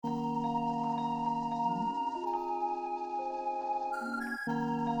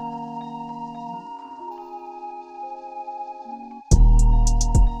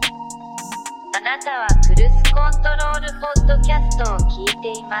なたはクルスコントロールポッドキャストを聞い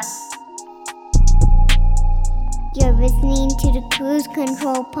ています。You're listening to the Cruise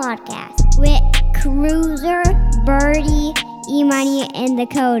Control Podcast with Cruiser, Birdie, Imani, and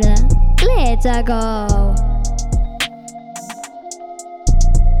Dakota. Let's go!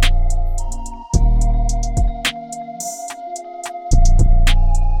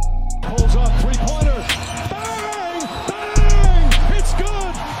 Pulls up, three-pointer. Bang! Bang! It's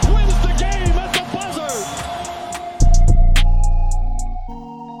good! Wins the game at the buzzer!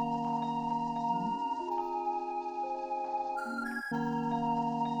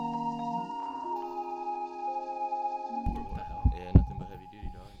 Yeah, nothing but heavy duty,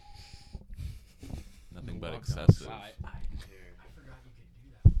 dog. Nothing but excessive.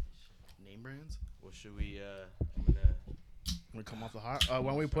 Name brands? Well, should we? We come off the hot.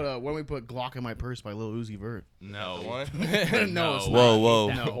 When we put Glock in my purse by Lil Uzi Vert. No. One? No, it's not. Whoa, whoa!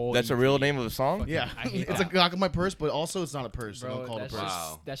 that. That's a real name of a song? Yeah, I hate it's a Glock in my purse, but also it's not a purse. So don't call it a that purse. shit's-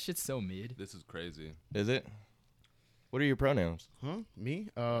 Wow. That shit's so mid. This is crazy. Is it? What are your pronouns? Huh? Me?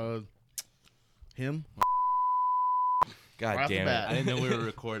 Him? God Right off the damn bat. I didn't know we were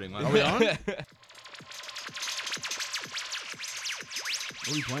recording. Are we on? What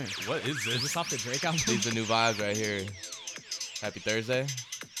are you playing? What is Is this? this off the Drake album? These are new vibes right here. Happy Thursday.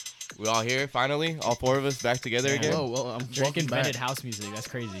 We all here finally. All four of us back together again. Whoa, well, I'm Drake welcome invented back. house music. That's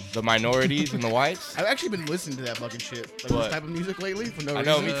crazy. The minorities and the whites. I've actually been listening to that fucking shit. Like What? this type of music lately for no I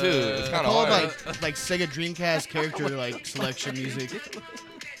reason. know, me too. It's kind of Called hard. like Sega Dreamcast character like selection music.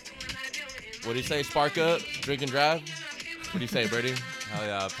 What do you say? Spark up, drink and drive. What do you say, Birdie? Hell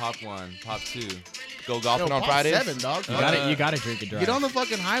yeah. Pop 1, Pop 2. Go golfing Yo, on Pop Fridays 7, dog. You gotta drink and drive. Get on the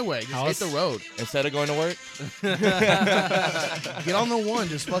fucking highway. Just How's- hit the road. instead of going to work. Get on the one.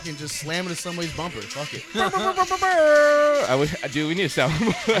 Just slam into somebody's bumper. Fuck it. I wish, dude, we need a sound.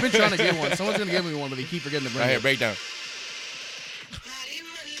 I've been trying to get one. Someone's gonna give me one, but they keep forgetting to bring Right here, it. breakdown.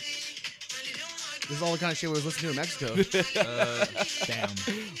 This is all the kind of shit we was listening to in Mexico. Damn.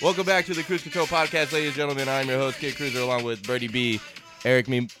 Welcome back to the Cruise Control Podcast, ladies and gentlemen. I'm your host, Kid Cruiser, along with Birdie B, Eric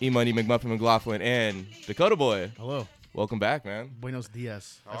E-Money, McMuffin McLaughlin, and Dakota Boy. Hello. Welcome back, man. Buenos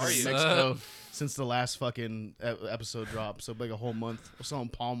dias. How I've are been in you? Mexico since the last fucking episode dropped. So like a whole month. We're selling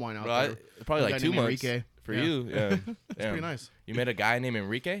palm wine out Bro, there. probably A guy like 2 named months Enrique. for Yeah. you. Yeah, It's pretty nice. You met a guy named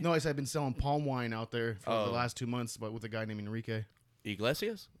Enrique No, I said I've been selling palm wine out there for Oh. the last 2 months, but with a guy named Enrique.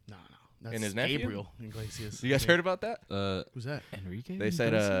 Iglesias. No. That's And his nephew? Gabriel Iglesias. You guys heard about that? Who's that? Enrique? They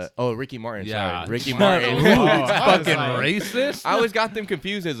said, Ricky Martin. Yeah. Sorry, Ricky Shut Martin. up. Oh, Fucking I was like- racist? I always got them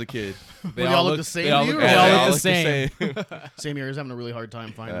confused as a kid. They all look the same They all to you? look, They all they look all the look same. Same here. He's having a really hard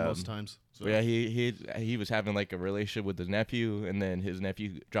time finding them most times. So. But yeah, he was having like a relationship with his nephew, and then his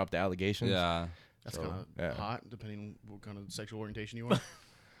nephew dropped the allegations. Yeah. That's So, kind of yeah. hot, depending on what kind of sexual orientation you are.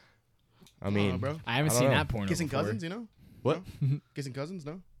 I mean, bro. I haven't I don't seen know. that porno Kissing before. cousins, you know? What? No? Kissing cousins,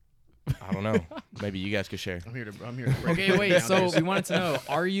 no? I don't know. Maybe you guys could share. I'm here to break Okay, it wait. down. So There's we wanted to know: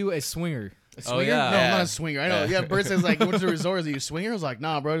 are you a swinger? a swinger? yeah. No, I'm Yeah. not a swinger. I know. Yeah. Yeah, Bert says like, what's the resort? Is he a swinger? I was like,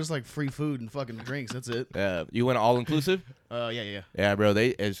 nah, bro, just like free food and fucking drinks. That's it. You went all inclusive? Yeah. Yeah, bro.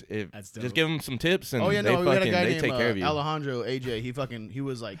 That's Just dope. give them some tips, and Oh yeah, they no, we got a fucking guy they named take care of you. Alejandro AJ. He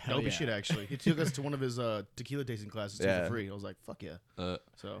was like Hell dope as yeah. shit actually. He took us to one of his tequila tasting classes too Yeah. for free. I was like, fuck yeah.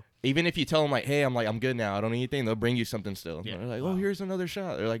 So Even if you tell them like, "Hey, I'm good now. I don't need anything," they'll bring you something still. Yeah. They're like, "Oh, here's another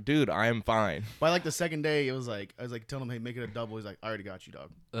shot." They're like, "Dude, I am fine." by like the second day, I was like, telling him, hey, make it a double. He's like, I already got you,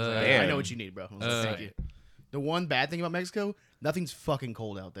 dog. I was like, Damn. I know what you need, bro. I was like, thank you. The one bad thing about Mexico, nothing's fucking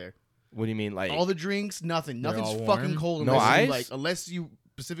cold out there. What do you mean, like? All the drinks, nothing. They're Nothing's all fucking warm? cold No unless you, ice? like unless you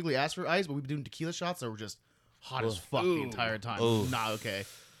specifically ask for ice, but we've been doing tequila shots that were just hot as fuck the entire time. Ooh. Not okay.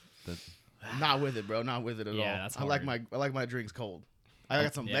 That- Not with it, bro. Not with it at all. Yeah, that's I like my drinks cold. I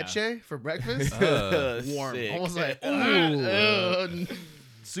got some Yeah. leche for breakfast. Warm. Sick. Almost like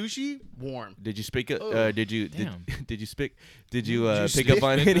sushi, warm. Did you speak? Oh. Did you Damn. did you speak? Did Did you you pick speak- up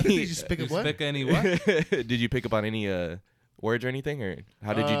on Did any? you just pick up what? Pick any what? Did you pick up on any words or anything, or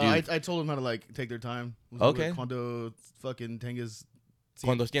how did you do? I told them how to like take their time. Okay. Cuando fucking tengas.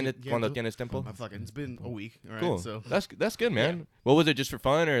 Cuando tienes tiempo. I fucking. It's been a week. All right. Cool. So. That's good, man. What was it, just for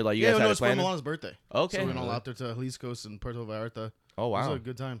fun, or like you Yeah, guys no, had a it's for plan? Milano's birthday. Okay. So we went all out there to Jaliscos and Puerto Vallarta. Oh It was wow. a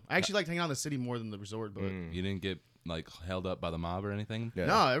good time. I actually like hanging out in the city more than the resort, but You didn't get like held up by the mob or anything? Yeah.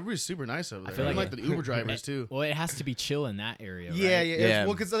 no, everybody's super nice over there. I feel like, like the Uber drivers too. Well, it has to be chill in that area. Yeah, right? yeah, Yeah.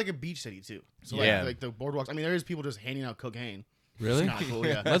 Well, because it's like a beach city too. So Yeah. like the boardwalks. I mean, there is people just handing out cocaine. Really? It's not cool.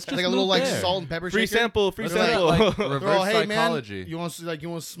 Yeah, Let's it's like just a little move like there. salt and pepper Free shaker. sample, free They're like- sample. like They're reverse all, hey psychology. man, you want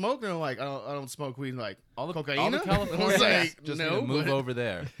to smoke? They're like, I don't smoke weed. Like all the cocaine. all the I was Californians like, just no, need to move but- over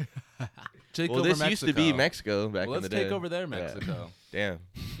there. Take Well, over this Mexico. used to be Mexico back Well, in let's the day. take over there, Yeah. Mexico. Damn.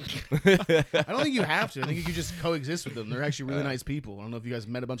 I don't think you have to. I think you can just coexist with them. They're actually really nice people. I don't know if you guys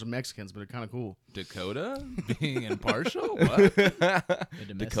met a bunch of Mexicans, but they're kind of cool. Dakota being impartial? What?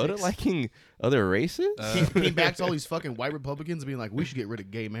 The Dakota domestics. liking other races? Came back to all these fucking white Republicans and being like, we should get rid of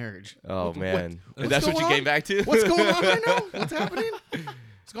gay marriage. Oh man, what's that's what going you on? came back to. What's going on right now? What's happening?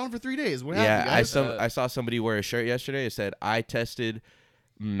 It's gone for 3 days. What Yeah, happened, guys? I saw somebody wear a shirt yesterday. It said, "I tested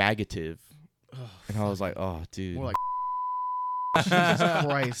negative," and I was like, "Oh, dude." More like Jesus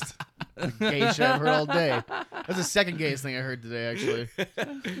Christ. The gay shit I've heard all day. That's the second gayest thing I heard today, actually.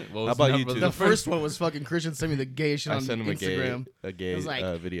 What was How about you number two? The first one was fucking Christian sent me the gayest shit I on sent him Instagram. a gay It was like,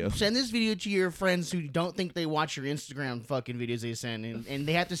 video. Send this video to your friends who don't think they watch your Instagram fucking videos they send, and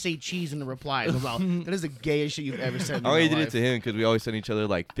they have to say cheese in the replies. I was like, that is the gayest shit you've ever sent. I only did it to him because we always send each other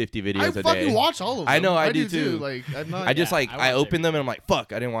like 50 videos I a day. fucking watch all of them. I know, I do too. Like, I'm not, I just Yeah, like I I watch open them and I'm like,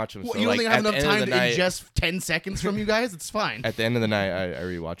 fuck, I didn't watch them. Well, So you don't like, think I have at the enough end of time the to night, ingest 10 seconds from you guys? It's fine. At the end of the night, I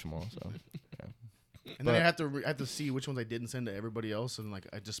rewatch them all. So And then I have to see which ones I didn't send to everybody else, and like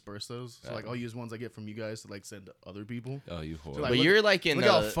I disperse those. So like I'll use ones I get from you guys to like send to other people. Oh, you whore. like, but look- you're like in Look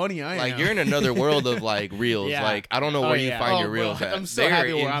how the- funny I am. like you're in another world of like reels. Yeah. Like I don't know Oh, where you yeah. find Oh, your bro, reels at. I'm so They're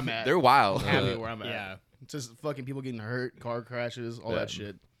happy where I'm at. They're wild. happy where I'm at. Yeah. Just fucking people getting hurt, car crashes, all Yeah. that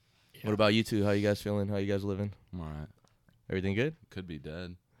shit. What about you two? How you guys feeling? How you guys living? I'm all right. Everything good? Could be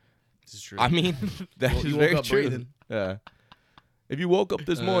dead. This is true. I mean, that Well, is you woke very up true. breathing. Yeah. If you woke up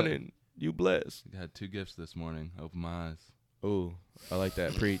this morning, you blessed. I had 2 gifts this morning. Open my eyes. Oh, I like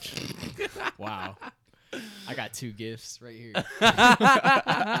that. Preach. Wow. I got 2 gifts right here.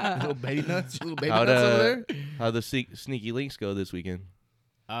 little baby nuts, little baby How'd, nuts over there. How the sneaky links go this weekend?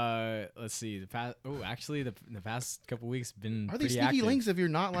 Let's see. The past couple weeks been Are they pretty sneaky active. links if you're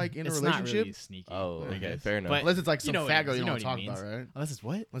not like in a It's relationship? not really sneaky. Oh, I okay, guess. fair enough. But Unless it's like you some know fat what girl he- you don't know want what to he talk about, means. right? Unless it's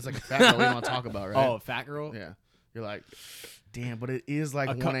what? Unless like a fat girl you don't want to talk about, right? Oh, fat girl. Yeah. You're like, damn, but it is like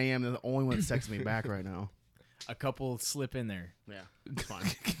 1 a.m. and the only one that's texting me back right now. A couple slip in there. Yeah, it's fine.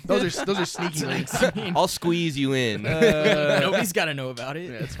 those are sneaky links. I mean, I'll squeeze you in. nobody's got to know about it.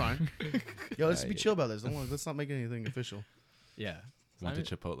 Yeah, it's fine. Yo, let's be chill about this. Let's not make anything official. Yeah. Went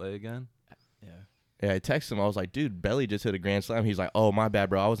to Chipotle again? Yeah. Yeah, I texted him. I was like, dude, Belly just hit a grand slam. He's like, oh, my bad,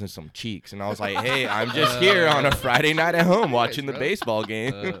 bro. I was in some cheeks. And I was like, hey, I'm just here on a Friday night at home watching the bro. baseball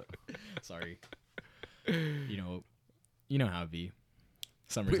game. Sorry. You know how it be.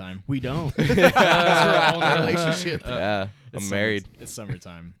 Summertime. We don't. We're all in a relationship. Yeah, I'm married. It's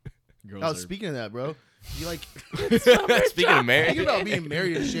summertime. Girls Oh, are speaking of that, bro, you like Speaking of married, thinking about being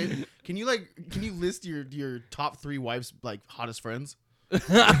married and shit. Can you list your top 3 wives like hottest friends? You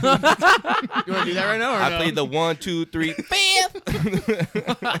want to do that right now? Or I no? played the 1, 2, 3, 5th.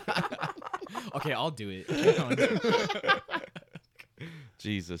 Okay, I'll do it.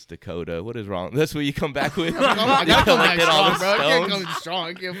 Jesus, Dakota, what is wrong? That's what you come back with. I You gotta come back collected all strong, the bro. I can't stones. come strong.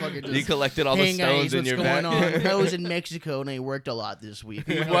 I can't fucking just. You collected all the Hey stones guys, in what's your going back. on? I was in Mexico and I worked a lot this week.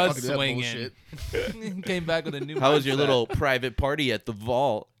 He I'm not was fucking do that swinging. bullshit. Came back with a new How was your mindset. little private party at the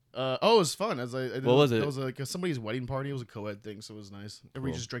vault? Oh, it was fun. What was it? It was like somebody's wedding party. It was a co-ed thing, so it was nice.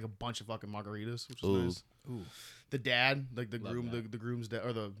 Everybody Cool. just drank a bunch of fucking margaritas, which was Ooh. nice. The dad, like the Love groom, that. the groom's dad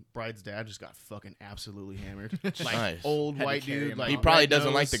or the bride's dad, just got fucking absolutely hammered. Like Nice. old Had to white carry dude. him Like He out. probably red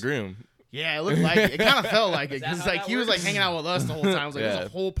doesn't like the nose. groom. Yeah, it looked like it. It kind of felt like it Is that because how like that he was like works? hanging out with us the whole time. I was like, Yeah. there's a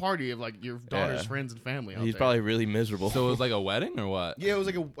whole party of like your daughter's Yeah. friends and family. Out He's there. probably really miserable. So it was like a wedding or what? Yeah, it was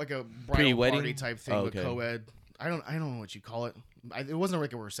like a bridal Pre-wedding? party type thing, Oh, but okay. co-ed. I don't know what you call it. It wasn't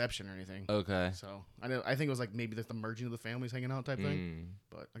like a reception or anything. Okay. So I think it was like maybe the merging of the families hanging out type thing. Mm,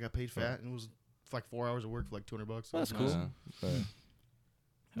 But I got paid fat and it was like 4 hours of work for like $200. So That's it was cool. nice.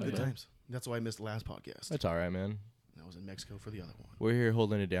 Good yeah. times. That's why I missed the last podcast. That's all right, man. I was in Mexico for the other one. We're here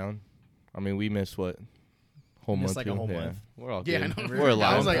holding it down. I mean, we missed what? Whole Missed month. like a too? whole Yeah. month. We're all Yeah, good. I know. We're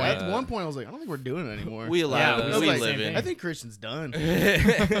alive. I was like, Yeah. at one point, I was like, I don't think we're doing it anymore. we alive. Yeah, I was we like, living. I think Christian's done.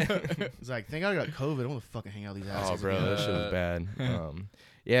 It's like, thank God I got COVID. I want to fucking hang out with these Oh, assholes. bro, again. that shit was bad.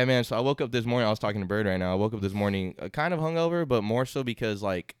 Yeah, man. So I woke up this morning. I was talking to Bird right now. I woke up this morning kind of hungover, but more so because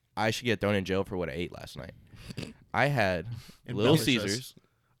like I should get thrown in jail for what I ate last night. I had And Little Bella Caesars,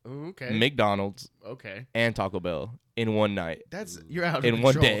 Ooh, okay. McDonald's, Okay. and Taco Bell in one night. That's you're out of In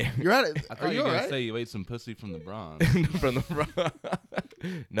one control. day. You're out of. I Are thought you you were gonna alright? say you ate some pussy from the Bronx. From the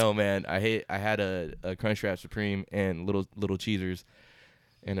No, man. I had a Crunchwrap Supreme and little cheesers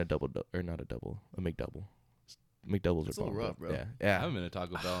and a McDouble. McDoubles It's are a little bomb, rough, bro. Yeah, I yeah. haven't been to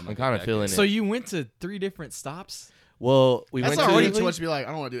Taco Bell. in I'm like kinda a decade. feeling it. So you went to 3 different stops? Well, we That's went already to too much to be like. I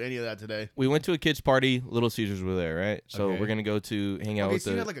don't want to do any of that today. we went to a kids party. Little Caesars were there, right? So Okay. we're gonna go to hang out Okay, with so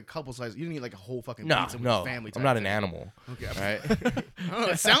you the. had like a couple slices. You didn't eat like a whole fucking no, pizza with no, the family. I'm type not an thing. animal. Okay, All right. I don't know,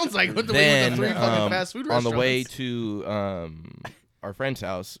 it sounds like with the Then three fucking fast food on the way restaurants. to our friend's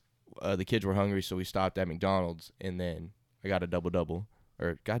house. The kids were hungry, so we stopped at McDonald's, and then I got a double,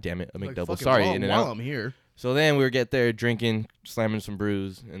 or goddamn it, a Like, McDouble. fucking Sorry, while, in and while out. I'm here. So then we would get there drinking, slamming some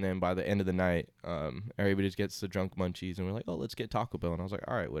brews, and then by the end of the night, everybody just gets the drunk munchies, and we're like, oh, let's get Taco Bell. And I was like,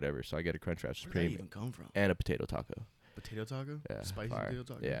 all right, whatever. So I get a Crunchwrap Where did that Supreme even come from? and a potato taco. Potato taco? Yeah, Spicy fire. potato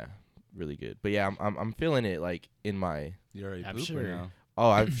taco? Yeah, really good. But yeah, I'm feeling it like in my. You're already I'm pooper sure. now. Oh,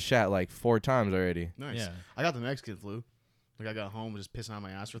 I've shat like 4 times already. Nice. Yeah. I got the Mexican flu. Like, I got home just pissing on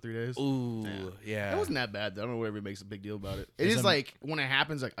my ass for 3 days. Ooh, yeah. It wasn't that bad, though. I don't know why everybody makes a big deal about it. It There's is a- like, when it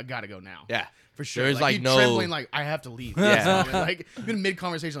happens, like, I gotta go now. Yeah. For sure. There's, like, you no- trembling, like, I have to leave. Yeah. Like, even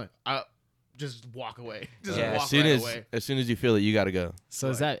mid-conversation, like, just walk away. Just Yeah, walk as soon right as away. as soon as you feel it, you gotta go. So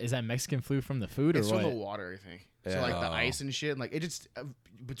is that Mexican flu from the food It's or from what? the water, I think. Yeah. So, like, the Oh. ice and shit. Like, it just,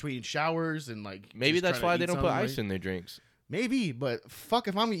 between showers and, like. Maybe just that's trying to why eat they don't put something, ice like- in their drinks. Maybe, but fuck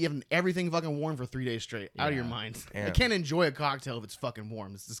if I'm having everything fucking warm for 3 days straight. Out of your Yeah. mind. I Damn. can't enjoy a cocktail if it's fucking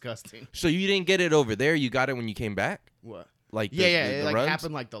warm. It's disgusting. So you didn't get it over there. You got it when you came back. What? Like Yeah, the it like runs?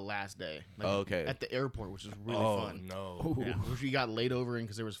 happened like the last day. Like, Oh, okay. At the airport, which was really Oh fun. no! Yeah, which we got laid over in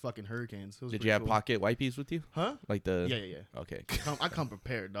because there was fucking hurricanes. It was Did pretty you have cool. pocket wipes with you? Huh? Like the Yeah. Okay, I come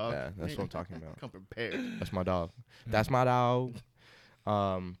prepared, dog. yeah, that's what I'm talking about. Come prepared. That's my dog. That's my dog.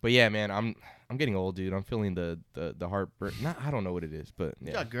 But yeah, man, I'm getting old, dude. I'm feeling the heartburn. I don't know what it is, but You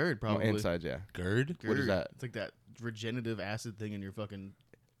yeah, got GERD, my probably. insides, yeah. GERD? What is GERD. that? It's like that regenerative acid thing in your fucking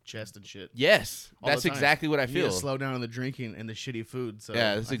chest and shit. Yes, All the that's time. exactly what I You need feel. to slow down on the drinking and the shitty food. So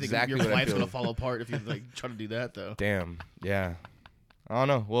Yeah, that's I think exactly your what I life's feel. gonna fall apart if you like try to do that though. Damn, yeah. I don't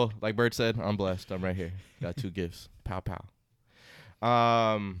know. Well, like Bert said, I'm blessed. I'm right here. Got 2 gifts. Pow pow.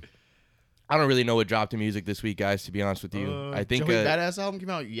 I don't really know what dropped in music this week, guys. To be honest with you, I think. Joey Badass album came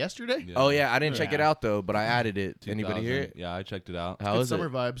out yesterday. Oh yeah, I didn't check it Yeah. out though, but I added it. Did anybody hear 2000. it? Yeah, I checked it out. How Good is summer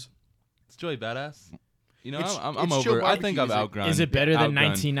it? vibes. It's Joey Badass. You know, It's- I'm it's chill over. I think barbecue I've music. outgrown. Is it better than outgrown-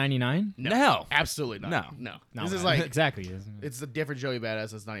 1999? No. Absolutely not. No. No. This is like exactly. it's a different Joey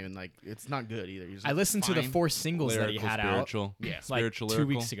Badass. It's not even like it's not good either. He's I listened to the fine. 4 singles that he Lyrical, had out spiritual. Yeah. like Spiritual, 2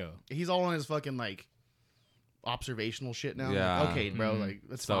 lyrical. weeks ago. He's all on his fucking like observational shit now. Yeah. Like, okay, bro. Like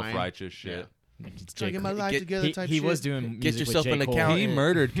that's fine. Self-righteous shit. It's Trying to J. get my Cole. life Get- together. He, type he shit. was doing Get music yourself with an J. Cole. account. He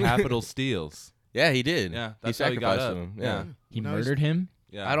murdered Capital Steels. Yeah, he did. Yeah, he that's how he got sacrificed up. him. Yeah. Yeah. He No, he's- murdered him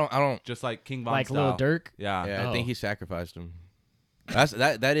Yeah. I don't. Just like King Von like style. Lil Durk. Yeah. Yeah, I think Oh. he sacrificed him.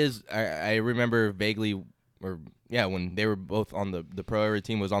 That is. I remember vaguely, or yeah, when they were both on the pro era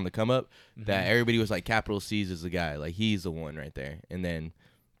team was on the come up. That everybody was like, Capital C's is the guy. Like he's the one right there. And then,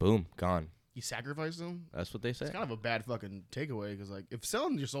 boom, gone. You sacrificed him. That's what they It's said. kind of a bad fucking takeaway because like if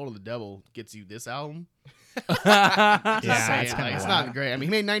selling your soul to the devil gets you this album, Yeah, saying, it's like, kind it's of not great. I mean,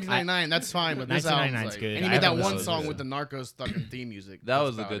 he made 1999. That's fine, but this album's 1999's like, good. and he I made that haven't one listened song to with it. the Narcos fucking theme music. That That's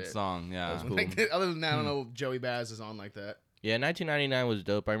was a about good it. song. Yeah. That was cool. Like, other than that, I don't know if Joey Baz is on like that. Yeah, 1999 was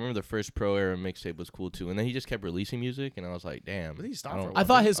dope. I remember the first pro era mixtape was cool too, and then he just kept releasing music, and I was like, damn. But he stopped I for don't- a while. I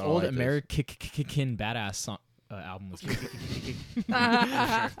thought his I don't old like this. American Badass song, album was good.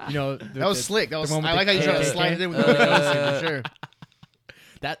 You know, That was slick. That was. one with I the like how you tried to KKK. slide it in with nobody noticing for sure.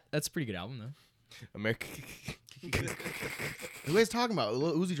 That's a pretty good album though. America. Who is talking about?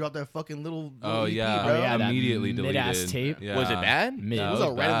 Lil Uzi dropped that fucking little Oh EP, yeah. bro. Oh, yeah, that Immediately mid-ass deleted. tape. Yeah. Was it bad? Mid. No, Was it that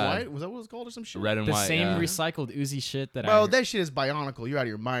was red and bad. white? Was that what it was called or some shit? Red and The white. same yeah. recycled Uzi shit that Bro, I. that shit is Bionicle. You're out of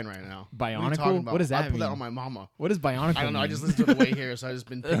your mind right now. What are you Bionicle? talking about? What does that I put that mean? on my mama. What is Bionicle? I don't know. I just listened to it the way here, so I just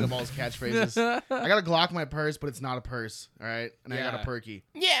been picking up all his catchphrases. I got a Glock in my purse, but it's not a purse. All right, and I got a Yeah. perky.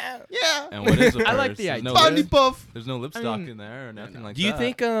 Yeah. Yeah. And what is a I like purse? the There's idea. no Bundy lip- Puff. There's no lip stock in there or nothing like that. Do you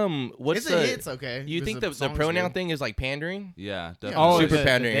think what's It's the? a hit. Okay. Do you Because think the song's pronoun good. thing is like pandering? Yeah. Yeah. Definitely. Super the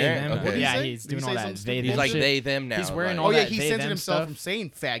pandering, they, right? them. Okay. What did he Yeah, say? he's Did he doing say all that. something They, stupid? He's them like shit. they them now. He's wearing like- all Oh yeah, that he they, censored them himself stuff. from saying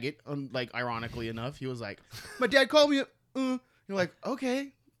faggot. Like ironically enough, he was like, "My dad called me." You're like,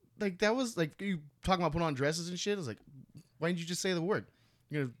 okay, like that was like you talking about putting on dresses and shit. I was like, why didn't you just say the word?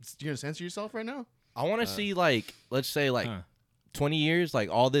 You're gonna censor yourself right now? I want to see like, let's say like. Huh. 20 years, like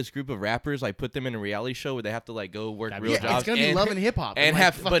all this group of rappers, like put them in a reality show where they have to like go work That'd be real sick. Yeah, jobs it's gonna be and, loving hip hop and like,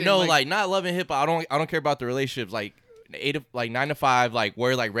 have, but fucking, no, like not loving hip hop. I don't care about the relationships. Like 9 to 5, like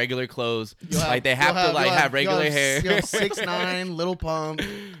wear like regular clothes. you'll Like they have you'll to like you'll have regular you'll hair. 6'9", Little Pump,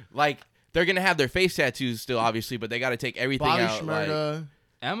 Like they're gonna have their face tattoos still, obviously, but they got to take everything Bobby out. Like, Shmurda,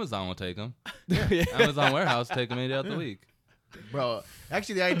 Amazon will take them. yeah. Amazon warehouse take them 8 days out the week. bro.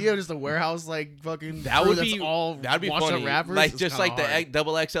 Actually, the idea of just a warehouse like fucking That crew would that's be all that'd be washed up funny. rappers, Like is just kinda like the hard.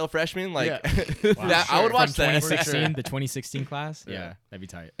 double XL freshmen. Like Yeah. that, I sure. would watch From that. 2016, the 2016 class. Yeah. Yeah, that'd be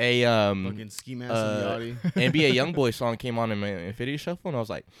tight. A fucking ski mask and Yachty. NBA YoungBoy song came on in my Infinity Shuffle, and I was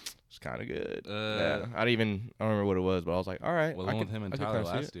like, it's kind of good. Yeah, I don't remember what it was, but I was like, all right. Well, I the one could- with him and I could Tyler kinda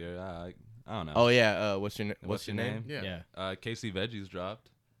see last it. year. Yeah, I don't know. Oh yeah. What's your What's your name? Yeah. Yeah. KC Veggies dropped.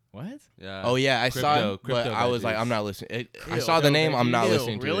 What? Yeah. Oh yeah, I saw it, but Crypto I was like, veggies. I'm not listening. I Ew, saw the name, I'm not Ew,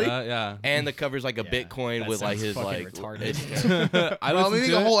 listening to really? it. Yeah. And the cover's like a Yeah, Bitcoin that with like sounds his fucking like. retarded. I Bro, listened we make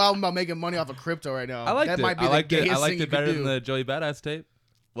to a it. whole album about making money off of crypto right now. I liked that it. might be I the liked it. I gayest liked thing you it better could than do. the Joey Badass tape.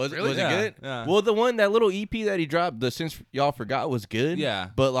 Was Really? it Yeah, good? yeah. Well, the one that little EP that he dropped, the Since Y'all Forgot, was good. Yeah.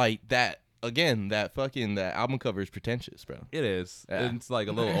 But like that again, that album cover is pretentious, bro. It is. Yeah. It's like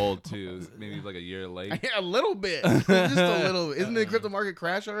a little old too. Maybe like a year late. Yeah, a little bit. Just a little. Isn't the crypto market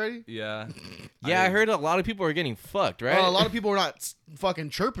crash already? Yeah. Yeah, I heard a lot of people are getting fucked, right? Well, a lot of people are not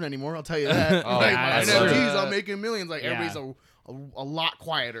fucking chirping anymore. I'll tell you that. Oh, like, yeah, my that's NFTs, true. I'm making millions. Like Yeah. everybody's a lot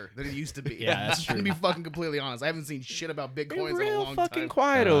quieter than it used to be. Yeah, that's To true. be fucking completely honest, I haven't seen shit about They're bitcoins in a real long fucking time.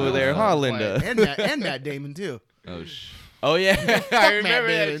 quiet over there, huh, Linda? And Matt Damon too. Oh Oh yeah, I Matt remember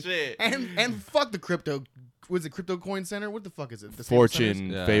that Damon. shit. And fuck the crypto. Was it Crypto Coin Center? What the fuck is it? The Staples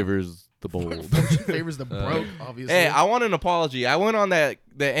Fortune Yeah. favors the bold. Fortune favors the broke, obviously. Hey, I want an apology. I went on the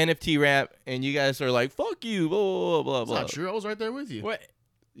NFT rap, and you guys are like, "Fuck you," blah blah blah It's blah. not true. I was right there with you. What?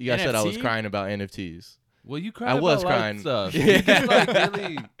 You guys said I was NFT? crying about NFTs, Well, you cried. I was about a lot of crying. Stuff. Yeah. You just, like,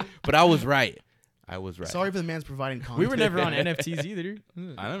 really. but I was right. I was right. Sorry for the man's providing content. We were never on NFTs either.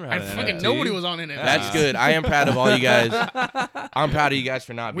 I never I had an fucking NFT. nobody was on it. That's Yeah. good. I am proud of all you guys. I'm proud of you guys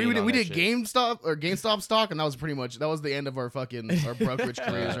for not We being did, on we that did shit. GameStop stock, and that was pretty much the end of our brokerage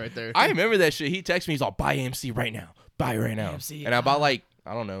careers right there. I remember that shit. He texted me. He's all, "Buy AMC right now. Buy it right now." AMC, and I bought like,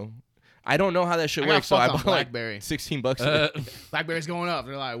 I don't know. I don't know how that shit I got works, so I fucked on bought like BlackBerry. $16 of it. BlackBerry's going up.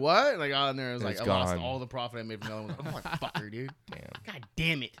 They're like, what? Like on there, it was like It's I lost gone. all the profit I made from that one. I'm like, fucker, dude. Damn. God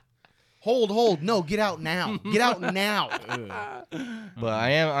damn it. Hold. No, get out now. Get out now. But I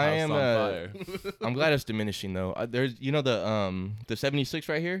am. House on fire. I'm glad it's diminishing though. There's, the 76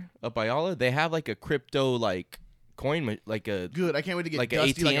 right here up by Ayala. They have like a crypto like coin, like a Good. I can't wait to get Like a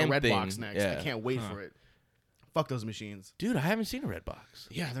Dusty like a ATM red thing. box next. Yeah. I can't wait for it. Fuck those machines. dude. I haven't seen a red box.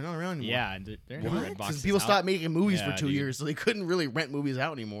 Yeah, they're not around anymore. Yeah, they're never red Because boxes people out. stopped making movies Yeah, for 2 dude. years, so they couldn't really rent movies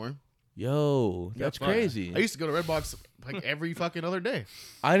out anymore. Yo, Yeah, that's fuck. crazy. I used to go to Redbox like every fucking other day.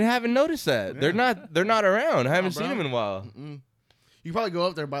 I haven't noticed that. Yeah. They're not around. I haven't bro. seen them in a while. Mm-mm. You probably go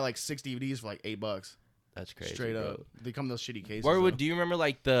up there and buy like 6 DVDs for like $8. That's crazy. Straight bro. up. They come in those shitty cases. Where though. do you remember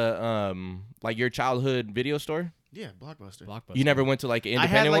like the like your childhood video store? Yeah, Blockbuster. Blockbuster. You never went to like an I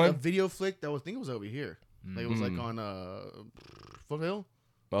had independent like a one? video flick that was, I think it was over here. Like it was like Mm. on Foothill.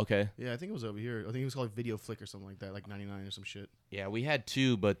 Okay. Yeah, I think it was over here. I think it was called Video Flick or something like that, like 99 or some shit. Yeah, we had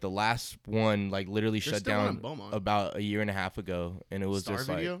two, but the last one like literally There's shut still one in down Beaumont. about a year and a half ago, and it was Star just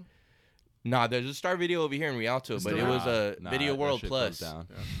Video. like, nah, there's a Star Video over here in Rialto, It's but still it was a Nah, Video that World shit Plus. closed down.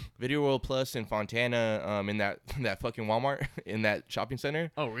 Video World Plus in Fontana, in that fucking Walmart in that shopping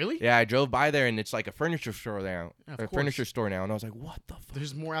center. Oh, really? Yeah, I drove by there and it's like a furniture store now, Yeah, of or course. furniture store now, and I was like, what the fuck?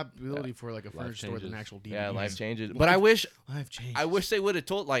 There's more ability for like a furniture store than changes. actual DVDs. Yeah, life changes. But I wish Life changes. they would have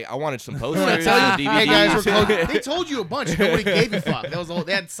told like I wanted some I posters, tell some you, DVDs. hey guys, we're closed. They told you a bunch. Nobody gave a fuck. That was the whole,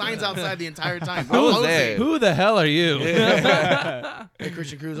 they had signs outside the entire time. I was Closing. there. Who the hell are you? Hey,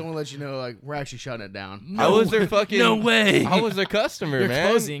 Christian Cruz, I want to let you know, like, we're actually shutting it down. I was their fucking No way. I was their customer, You're man.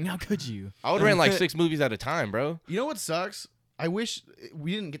 closing. How could you? I would rent like 6 movies at a time, bro. You know what sucks? I wish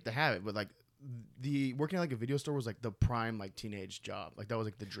we didn't get to have it, but like the working at like a video store was like the prime like teenage job. Like that was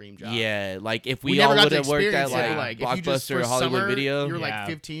like the dream job. Yeah, like if We we, never all got would to have worked at experience like, it. Like if you just, Blockbuster, for Hollywood summer, Video. You were Yeah. like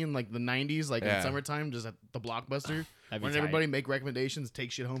 15, like the 90s, like Yeah. in summertime, just at the Blockbuster. That'd be When tight. everybody make recommendations,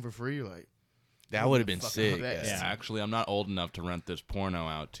 take shit home for free. You're like, That would have been Fucking sick. best. Yeah. Actually, I'm not old enough to rent this porno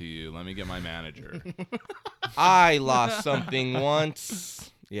out to you. Let me get my manager. I lost something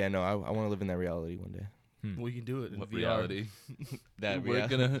once. Yeah, no, I want to live in that reality one day. we can do it in What VR. reality? That We're rea-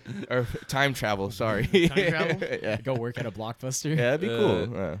 gonna. or time travel. Sorry. Time travel? yeah. Go work at a Blockbuster. Yeah, that'd be cool.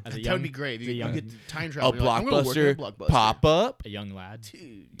 As a That young, would be great. as You, a you young, get time A travel. You're like, I'm gonna work at blockbuster, Blockbuster. pop up, a young lad.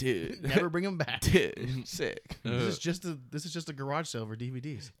 dude. Never bring them back. Dude, sick. This is just a garage sale for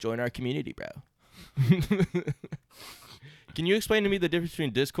DVDs. Join our community, bro. Can you explain to me the difference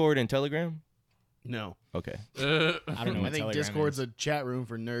between Discord and Telegram? No, Okay. I don't know. I What think Telegram Discord's is. a chat room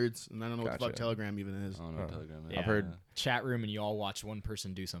for nerds, and I don't know what the fuck Gotcha. Telegram even is. I don't know what Telegram is. Yeah. I've heard- chat room, and you all watch one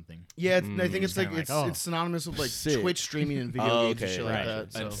person do something. Yeah, I think it's Kinda like like, it's oh. it's synonymous with like Sick. Twitch streaming and video Oh, games and okay, shit right. like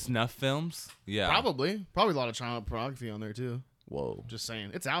that. So. And snuff films? Yeah. Probably a lot of child pornography on there too. Whoa. Just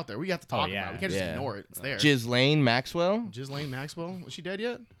saying, it's out there. We have to talk yeah. about it. We can't just Yeah. ignore it. It's there. Ghislaine Maxwell? Ghislaine Maxwell, was she dead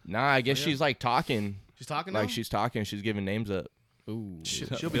yet? Nah, I guess yeah. she's like talking. She's talking Like now. she's talking. She's giving names up. Ooh. She'll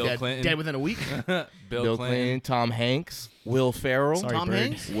be Bill dead, Clinton. dead within a week. Bill Clinton. Tom Hanks, Will Ferrell, Sorry, Tom Bird.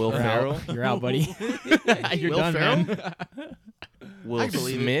 Hanks? Will You're Ferrell, out. You're out, buddy. You're Will done, Ferrell? man. Will I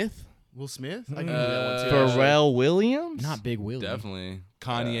believe it. Smith. Will Smith? I can do that one too. actually. Pharrell Williams? Not Big Willie. Definitely.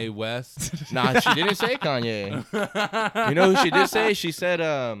 Kanye West. Nah, she didn't say Kanye. You know who she did say? She said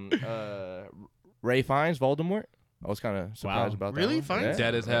Ray Fiennes, Voldemort. I was kind of surprised about that. Really? one. Fiennes?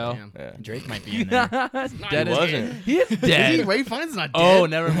 Dead as hell. Damn. Yeah. Drake might be in there. Dead He as wasn't. He is Is he? dead. Ray Fiennes is not dead. Oh,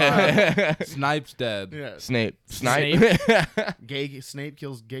 never mind. Snipe's dead. Yeah. Snipe. Gay Snape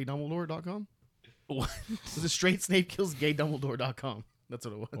kills gaydumbledore.com? What? Was it straight Snape kills gaydumbledore.com? That's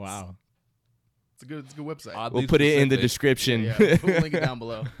what it was. Wow. It's a good website. Oddly We'll put it in the specific. description. Yeah, we'll link it down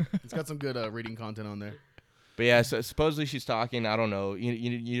below. It's got some good reading content on there. But yeah, so supposedly she's talking. I don't know.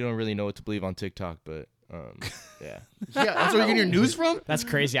 You don't really know what to believe on TikTok, but yeah. Yeah, that's where you're getting your news from? That's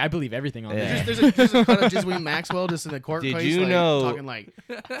crazy. I believe everything on Yeah. there. There's a cut of Jisween Maxwell just in the court Did case, you like, know- talking like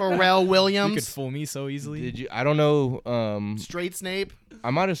Pharrell You could Williams, fool me so easily. Did you? I don't know. straight Snape. I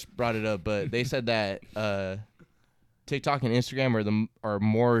might have brought it up, but they said that TikTok and Instagram are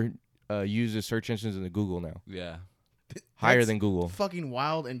more used as search engines than Google now. Yeah. Higher That's than Google. Fucking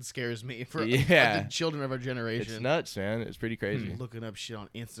wild and scares me for Yeah. the children of our generation. It's nuts, man. It's pretty crazy. Looking up shit on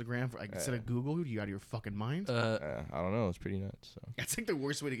Instagram for, like, instead of Google. You out of your fucking mind? I don't know. It's pretty nuts. So. That's like the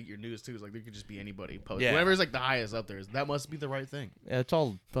worst way to get your news too. Is like there could just be anybody post. Yeah. Whatever's like the highest up there. That must be the right thing. Yeah, it's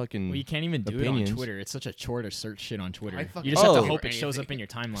all fucking. Well, you can't even do opinions. it on Twitter. It's such a chore to search shit on Twitter. I fucking You just have Oh. to hope or it shows anything. up in your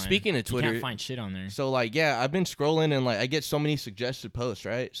timeline. Speaking of you Twitter- can't find shit on there. So like, yeah, I've been scrolling and like I get so many suggested posts,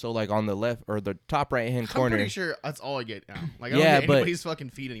 right? So like on the left or the top right hand I'm corner, pretty sure that's all I get now. Like I Yeah, don't get but anybody's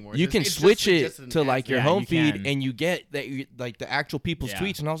fucking feed anymore. you It's can just switch suggested it in to ads. like your Yeah, home you feed, can. and you get that like the actual people's Yeah.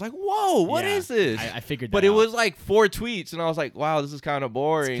 tweets, and I was like, whoa, what is Yeah. this? I figured that But it out. was like 4 tweets, and I was like, wow, this is kind of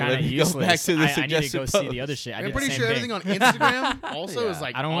boring. Kind Let of me useless. go back to the I need to suggested go posts. see the other shit. I I'm did pretty the sure same everything thing. on Instagram also is Yeah.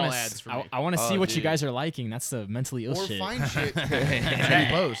 like I don't all want ads for to. me. I want to Oh, see what you dude. guys are liking. That's the mentally ill Or shit. find shit that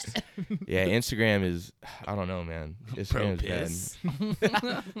you post. Yeah, Instagram is, I don't know, man. Instagram is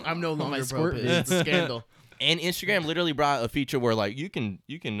bad. I'm no longer pro squirt piss. It's a scandal. And Instagram literally brought a feature where like you can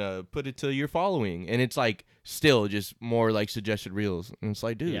put it to your following, and it's like still just more like suggested reels, and it's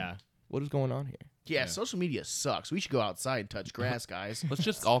like, dude, Yeah. what is going on here? Yeah, social media sucks. We should go outside and touch grass, guys. Let's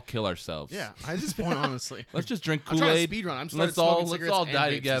just all kill ourselves. Yeah, at this point, honestly. Let's just drink I'm trying to Kool-Aid. speed run. I'm Let's starting all smoking let's cigarettes all and die vapes at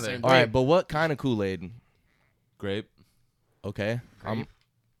the together. same All time. right, but what kind of Kool-Aid? Grape. Okay,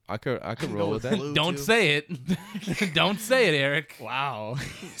 I could roll with with that. blue. Don't too. say it. Don't say it, Eric. Wow,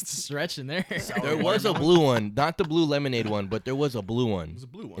 it's stretching there. There was a blue one, not the blue lemonade one, but there was a blue one. It was a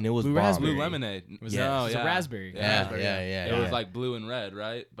blue one. And it was Blue bomb. raspberry. Blue lemonade. Was Yeah. No, it was yeah. a raspberry. Yeah, Raspberry, yeah. It was like blue and red,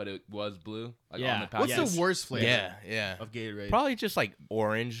 right? But it was blue. Like Yeah. on the What's package. the worst flavor yeah. of Gatorade? Probably just like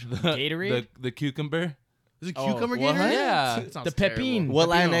orange. Gatorade? The cucumber. Is it Oh, cucumber what? Gatorade? Yeah. It sounds The pepin. terrible. What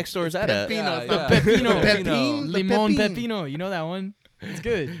line Pepino. next door is that at? Pepino. Yeah, The yeah. pepino. Pepino. Pepin. The Limon pepin. pepino. You know that one? It's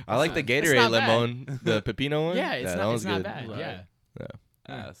good. I like the It's Gatorade not bad. lemon, the pepino one. Yeah, it's that not. one's It's not good. bad. Right. Yeah.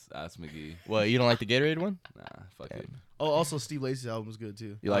 Ass McGee. Well, you don't like the Gatorade one? Nah, fuck it. Oh, also Steve Lacy's album was good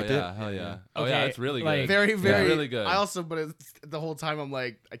too. You liked yeah, it? Hell yeah. Yeah. Oh yeah, Okay, it's really like- good. Very, very, really good. I also, but it's, the whole time I'm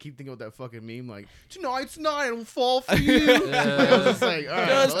like, I keep thinking about that fucking meme, like tonight's night will fall for you. I was just like, all right,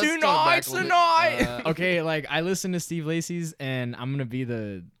 Just let's two tone it back nights a little bit. tonight. Okay, like I listen to Steve Lacy's, and I'm gonna be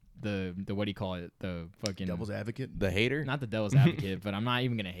the what do you call it? The fucking Devil's advocate. The hater? not the devil's advocate, but I'm not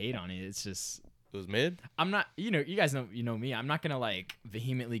even gonna hate on it. It's just It was mid? I'm not. You guys know me. I'm not gonna like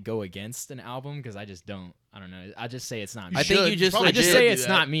vehemently go against an album because I just don't. I don't know. I just say it's not me. I think you just Probably I just legit- say do it's that.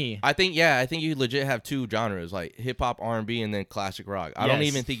 not me. I think you legit have two genres, like hip hop, R&B, and then classic rock. I don't Yes.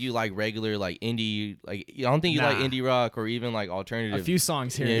 even think you like regular like indie. Like I don't think you like Nah. indie rock or even like alternative. A few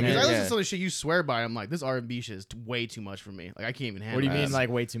songs here Yeah, and I mean, Because I there. listen to some of the shit you swear by. I'm like, this R&B shit is way too much for me. Like, I can't even handle What do you it. mean, like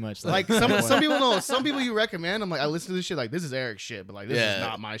way too much? Like some people know. Some people you recommend. I'm like, I listen to this shit. Like, this is Eric's shit, but like, this Yeah. is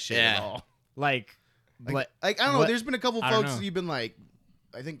not my shit Yeah. at all. like, Like, I don't know. what- There's been a couple I don't folks know. you've been like,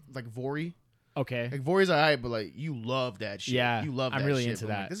 I think like Vori. okay. Like Vori's alright, but like you love that shit. Yeah, you love. I'm that really shit, into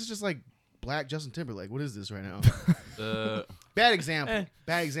but I'm like, that. this is just like Black Justin Timberlake. What is this right now? Bad example.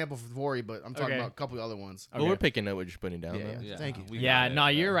 Bad example for Vori, but I'm talking Okay. about a couple of other ones. Well, we're picking up what you're putting down. Yeah, though. yeah. Thank you. we Yeah, got it, no,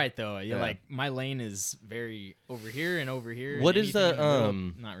 you're right though. You're Yeah. like my lane is very over here and over here. What and is anything the, in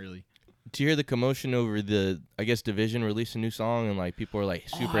middle, not really. Do you hear the commotion over the Division released a new song and like people are like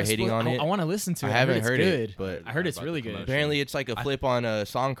super I hating suppose- on it? I want to listen to it. I haven't it's heard good. it, but I heard it's About really the good. commotion. apparently it's like a flip on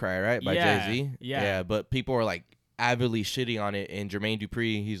Song Cry, right, by Yeah, Jay-Z. yeah. But people are like avidly shitting on it, and Jermaine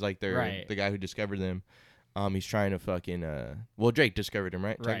Dupri, he's like Right. the guy who discovered them. He's trying to fucking well, Drake discovered him,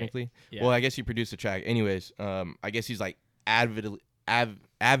 right? Right. Technically. Yeah. Well, I guess he produced the track. Anyways, I guess he's like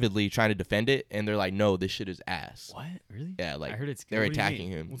avidly trying to defend it, and they're like, no, this shit is ass. What? Really? Yeah, like I heard it's good. they're What do you attacking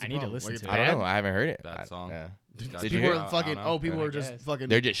mean? him. What's I the need to problem? listen Like, to I it. don't know. I haven't heard it. Bad I- song. yeah. Did you People hear are it? fucking. I don't know. People I are just guess. fucking.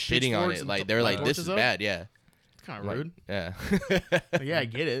 They're just shitting on pitchforks it. and Like they're like, this torches is up? bad. Yeah. It's kind of Like, rude. yeah. Like, yeah, I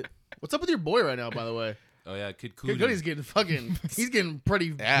get it. What's up with your boy right now, by the way? Oh yeah, Kid Kid Cudi. Cudi's getting fucking. He's getting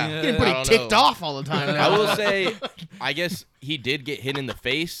pretty. Yeah. Getting I pretty don't ticked know. off all the time. I Now. will say, I guess he did get hit in the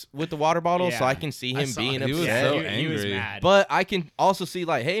face with the water bottle, so Yeah. I can see I him saw being it. He was upset. so he was angry. mad. But I can also see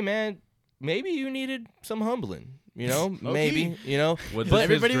like, hey man, maybe you needed some humbling. You know, maybe. You know, Was But this his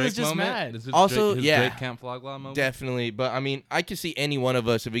everybody was Drake just moment? mad. Is this Also, Drake, his yeah. Drake can't flog law moment? definitely. But I mean, I could see any one of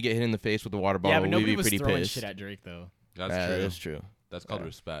us if we get hit in the face with a water bottle, yeah, but we'd nobody be was pretty throwing pissed. shit at Drake though. That's true. That's true. That's called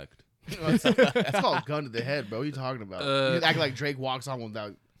respect. That's called gun to the head, bro. What are you talking about? Uh, You act like Drake walks on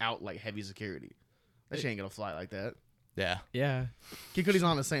without like heavy security. That shit ain't gonna fly like that. Yeah. Yeah. Kid Cudi's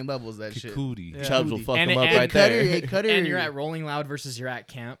on the same level as that Kid shit. Cudi. Yeah. Chubbs will fuck And- him up and right Cutter, there. hey, Cutter. And you're at Rolling Loud versus you're at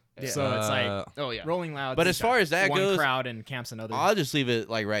Camp, so it's like Oh yeah. Rolling Loud. But as far as that one goes, crowd and Camp's another. I'll just leave it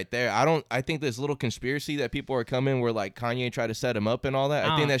like right there. I think this little conspiracy that people are coming where like Kanye tried to set him up and all that.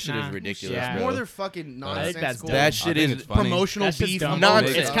 I think that shit Nah. is ridiculous, Yeah. bro. More their fucking I think nonsensical. that's dumb. That shit I think is it's funny. promotional That's just beef. dumb. on Nonsense.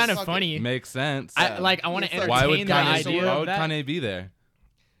 both It's sides. kind of Fuck funny. Makes sense. I want to Why Why would entertain the Kanye? idea Why of would that. Kanye be there?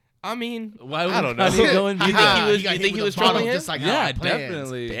 I mean, Why would I don't know. Kanye go and be You think there? he was? got You hit think he with was a bottle trolling him? just like Yeah, how I planned.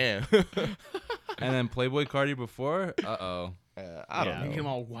 definitely. Damn. And then Playboy Cardi before. I Yeah. don't Get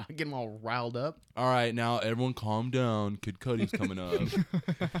know. him all riled up. All right, now everyone calm down. Kid Cudi's coming up.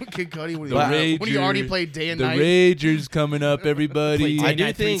 Kid Cudi when The he already Rager- played day and the night. Rager's coming up, everybody. Played I Day do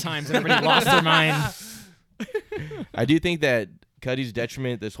Night 3 think- times and everybody lost their mind. I do think that Cudi's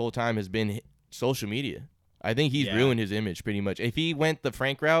detriment this whole time has been social media. I think he's Yeah. ruined his image pretty much. If he went the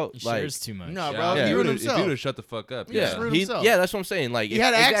Frank route, He like, shares too much. No, Yeah, bro. Yeah. He if ruined if himself. you would have shut the fuck up. Yeah. Yeah. screwed himself. yeah, that's what I'm saying. Like, He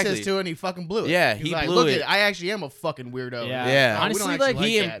had exactly. access to it and he fucking blew it. Yeah, He's he like, blew look it. I actually am a fucking weirdo. Yeah. Yeah. We Honestly, don't like, actually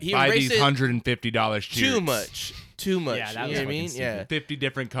he that. he Buy embraced these it $150 cheers. too much. Too much. Yeah, that you was know what I fucking mean? stupid. Yeah. 50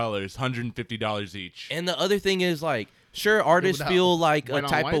 different colors, $150 each. And the other thing is like, sure, artists without feel like a white on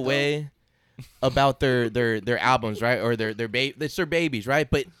type white, of though. way about their albums, right? Or it's their babies, right?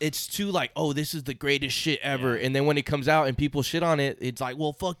 But it's too like, oh, this is the greatest shit ever. Yeah. And then when it comes out and people shit on it, it's like,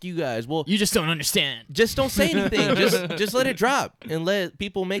 well, fuck you guys. Well, You just don't understand. just don't say anything. just let it drop and let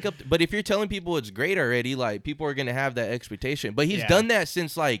people make up. But if you're telling people it's great already, like people are gonna have that expectation. But he's Yeah. done that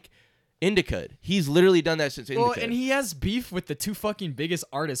since like Indica. He's literally done that since Indica. Well, and he has beef with the two fucking biggest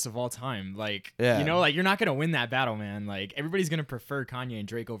artists of all time. Like, Yeah. you know, like you're not gonna win that battle, man. Like everybody's gonna prefer Kanye and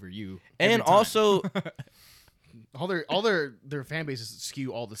Drake over you. every and time. also, all their fan bases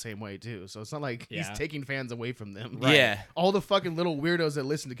skew all the same way too. So it's not like he's Yeah. taking fans away from them. yeah, All the fucking little weirdos that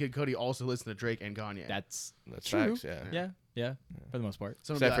listen to Kid Cudi also listen to Drake and Kanye. that's that's true. facts. Yeah. Yeah, for the most part.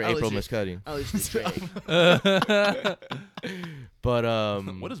 Some Except for April Miss Cuddy. I listen to Drake. But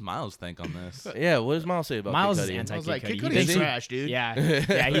What does Miles think on this? yeah, what does Miles say about Miles Kid is Cudi? anti- I was like, Kid Kid Cudi. Cudi's Does he? trash, dude. Yeah,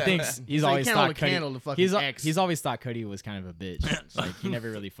 yeah. He thinks he's So you always can't hold thought a candle to Cudi. fucking X. He's always thought Cudi was kind of a bitch. Like he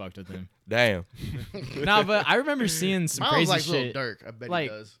never really fucked with him. Damn. Nah, but I remember seeing some Miles crazy likes shit. Lil Durk. I bet Like,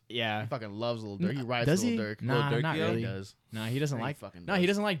 he does. yeah. He fucking loves Lil Durk. He rides Does Lil he? Durk. Nah, Lil Durk, not yeah, really. He does. No, he doesn't Yeah, he like. fucking No, does. he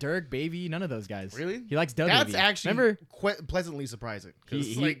doesn't like Dirk, Baby, none of those guys. Really? He likes Dub That's Baby. actually Remember, pleasantly surprising. 'Cause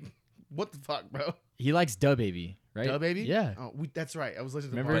He- it's like, what the fuck, bro? he likes Dub Baby, right? Dub Baby? Yeah, Oh, that's right. I was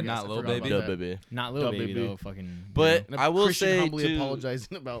listening to Remember? the But podcast. not I Lil forgot Baby? about Dub that. baby. not Lil Dub Baby, Baby. though. Fucking. But And I will Christian say humbly too.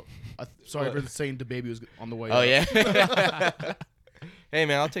 apologizing about. Sorry for saying the baby was on the way. Oh up. yeah. Hey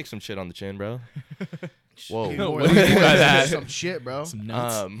man, I'll take some shit on the chin, bro. Whoa. Dude, boy, What do you mean by that? Some shit, bro. some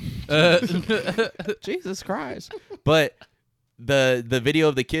nuts. Jesus Christ. But the video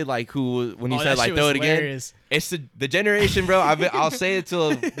of the kid like who when he Oh, said that like shit throw was it again, hilarious. it's the generation, bro. I'll say it till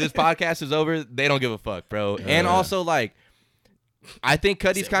this podcast is over. They don't give a fuck, bro. And also like, I think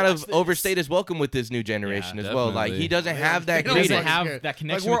Cudi's kind of overstayed his welcome with this new generation as well. Like definitely. he doesn't have that They don't He doesn't creative. fucking have care. that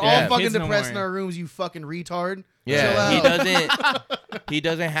connection. Like we're with all the fucking kids no depressed in more. our rooms. You fucking retard. Yeah, he Chill out. doesn't. He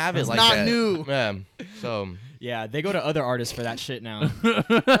doesn't have it It's like not that. new. Yeah. So Yeah, they go to other artists for that shit now.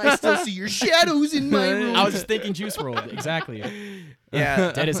 I still see your shadows in my room. I was just thinking Juice WRLD. Exactly.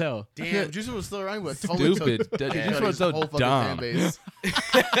 yeah. Dead as hell. Damn, Juice was still around, but totally Stupid. took Juice Cuddy's WRLD's so whole fucking dumb. fan base.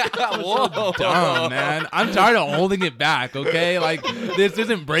 Whoa. Dumb, man. I'm tired of holding it back, okay? Like, this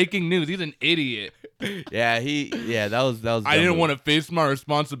isn't breaking news. He's an idiot. Yeah. That was. I didn't want to face my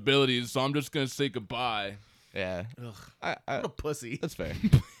responsibilities, so I'm just going to say goodbye. Yeah. What a pussy. That's fair.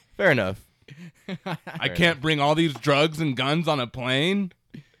 Fair enough. I can't bring all these drugs and guns on a plane.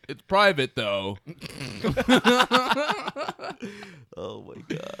 It's private, though. Oh my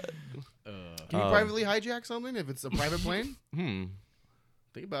god. Can you privately hijack something if it's a private plane?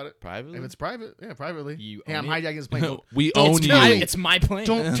 Think about it. Privately? If it's private, yeah, privately. You Hey, I'm own it? hijacking this plane. Don't, We Don't own tell you. me. It's my plane.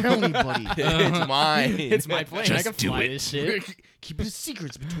 don't tell anybody. It's mine. It's my plane. I Just can do fly it. this shit. Keep it a secret.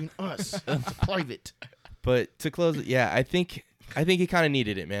 It's between us. It's private. But to close it, yeah, I think he kind of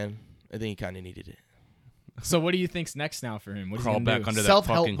needed it, man. I think he kind of needed it. So what do you think's next now for him? What is Crawl he gonna back do? under that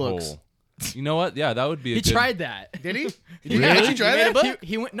Self-help fucking books. hole. You know what? Yeah, that would be. He tried that. Did he? Did Really? he actually try He made a that? book?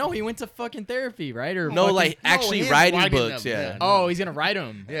 He went. No, he went to fucking therapy, right? Or No, fucking- like actually him writing writing books. them, Yeah. yeah. Oh, he's gonna write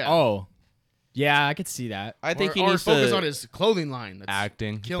them. Yeah. Oh, yeah, I could see that. I think he or needs focus to on his clothing line. That's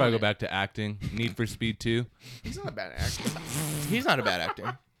acting. He'd killing probably go it. back to acting. Need for Speed 2. He's not a bad actor. He's not a bad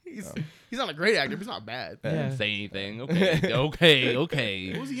actor. He's not a great actor, but he's not bad. Yeah. Say anything. Okay. Okay.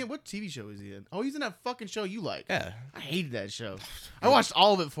 Okay. What was he in? What TV show was he in? Oh, he's in that fucking show you like. Yeah. I hated that show. I watched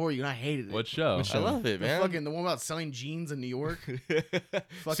all of it for you, and I hated it. What show? I love it, The man. fucking the one about selling jeans in New York.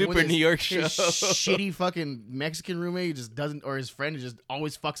 Fucking Super with his- New York his show. shitty fucking Mexican roommate who just doesn't, or his friend who just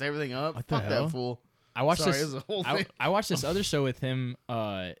always fucks everything up. What the Fuck hell? that fool. I watched Sorry, this. it was a whole I, thing. I watched this other show with him.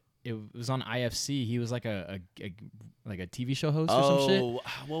 It was on IFC. He was like a TV show host or some shit. Oh,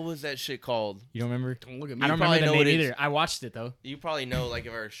 what was that shit called? You don't remember? Don't look at me. I don't probably remember the know name what it either. I watched it though. You probably know, like,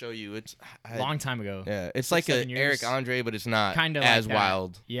 if I were to show you, it's Long time ago. Yeah, it's like a 7 years. Eric Andre, but it's not Kind of as like that.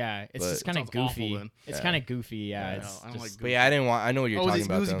 wild. Yeah, it's But- just kind of Sounds awful goofy. then. It's Yeah. kind of goofy. Yeah, Yeah, it's I don't just, like But yeah, I didn't want. I know what you're Oh, talking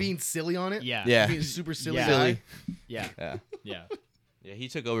about. was he though. being silly on it? yeah, Yeah. Being a super silly Yeah. guy? Silly. yeah, Yeah, yeah. yeah. He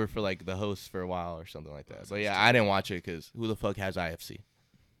took over for like the host for a while or something like that. But yeah, I didn't watch it because who the fuck has IFC?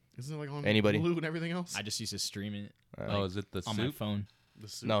 Isn't it like on Anybody? Hulu and everything else? I just used to stream it Oh, is it the on my soup? phone. The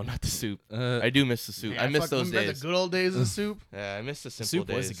soup. No, not the soup. Uh, I do miss the soup. Yeah, I miss fucking those remember days. the good old days of soup. Yeah, I miss the simple Soup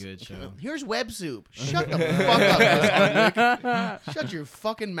days. was a good show. Here's web soup. Shut the fuck up, Miss Hardwick. Shut your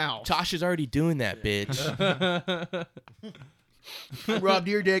fucking mouth. Tosh is already doing that, bitch. I'm Rob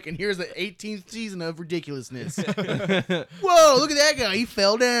Deerdick, and here's the 18th season of ridiculousness. Whoa, look at that guy. He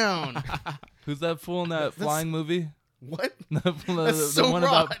fell down. Who's that fool in that flying movie? What? the so one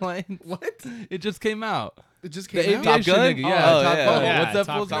broad. about planes. What? It just came out. It just The came out? aviation Gun? nigga. Yeah, Oh, Top yeah. Gun. Yeah, What's that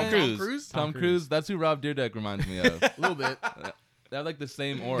Top fool's Gun. name? Cruise. Cruise? Tom Cruise. That's who Rob Deerdeck reminds me of. A little bit. They have like the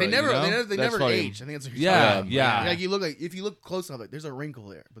same aura. They never, you know? they That's never funny. age. I think that's what you're Yeah, talking about. yeah. Like you look like if you look close enough, like there's a wrinkle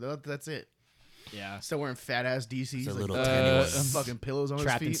there, but that's it. Yeah, Still wearing fat ass DCs, a like, little tiny one. fucking pillows on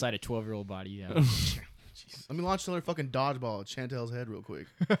trapped his feet. inside a 12-year-old body. Yeah. Let me launch another fucking dodgeball at Chantel's head real quick.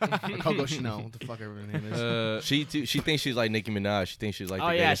 Coco Chanel, what the fuck ever her name is. She thinks she's like Nicki Minaj. She thinks she's like the Oh,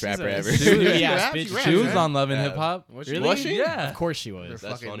 yeah, greatest she's rapper a- ever. she's She Yeah, raps, bitch. she raps, She was right? on Love and Yeah. Hip Hop. Was she? Really? Was she? Yeah. Of course she They're was.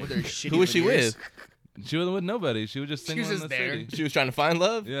 That's fucking funny. with their shitty Who was she veneers. with? She was with nobody. She was just She singing was in just the there. city. She was trying to find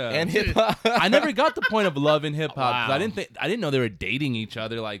love. Yeah. And hip hop. I never got the point of love and hip hop. 'Cause Wow. I didn't know they were dating each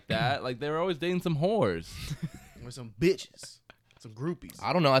other like that. Like they were always dating some whores. With some bitches, some groupies.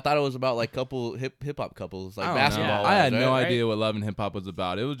 I don't know. I thought it was about like couple hip hop couples, like I don't know. basketball. I had wives, no right? idea what love and hip hop was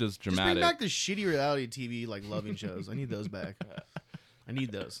about. It was just Just bring dramatic. back the shitty reality TV like loving shows. I need those back. I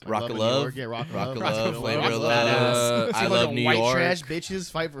need those. Like Rock Love of in Love? New York. Yeah, Rock of Rock Love. of Rock Love, of Flavor Rock of of Love. See I a bunch Love of New white York. trash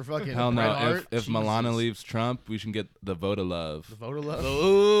bitches fight for fucking Hell no. Bret Hart. If Milana Jesus. leaves Trump, we should get the vote of love. The vote of love.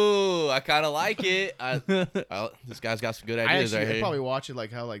 Ooh, I kind of like it. This guy's got some good I ideas actually right I'd here. probably watch it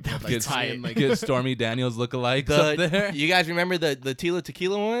like how like Get, tie-in, like get Stormy Daniels lookalikes up there. You guys remember the Tila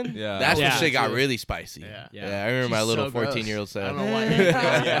Tequila one? Yeah. That's Yeah. when shit got Too. really spicy. Yeah. Yeah, I remember my She's little so gross. 14-year-old I said. don't know why.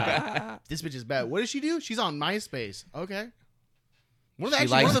 Yeah. This bitch is bad. What does she do? She's on MySpace. Okay. One of She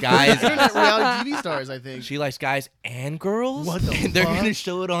the, actually, likes one of the guys. first internet reality TV stars, I think. She likes guys and girls. What the And they're fuck? gonna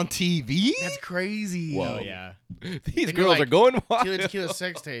show it on TV. That's crazy. Whoa. Oh yeah. These And you're girls like, are going Tequila wild. Tequila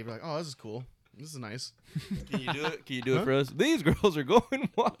sex tape. You're like, oh, this is cool. This is nice. Can you do it? Can you do it for us? These girls are going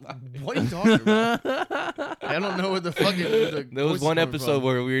wild. What are you talking about? I don't know what the fucking. The There was voice is one coming episode from.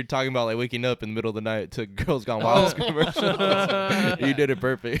 where we were talking about like waking up in the middle of the night to Girls Gone Wild commercial. You did it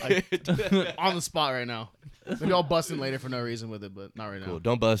perfect. on the spot right now. Maybe I'll bust in later for no reason with it, but not right now. Cool.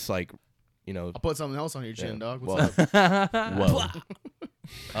 Don't bust like, I'll put something else on your chin, Yeah. dog. What's up?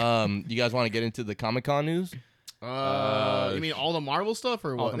 Whoa. You guys want to get into the Comic-Con news? You mean all the Marvel stuff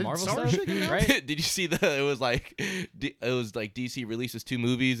or what? All the Did Marvel Star stuff, Wars shit come out? right? Did you see the? It was like DC releases 2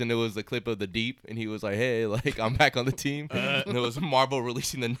 movies, and it was the clip of the Deep, and he was like, "Hey, like I'm back on the team." And it was Marvel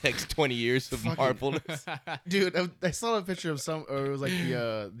releasing the next 20 years of Marvelness. Dude, I saw a picture of some, or it was like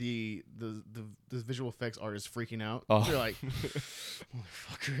the visual effects artist freaking out. Oh. They're like,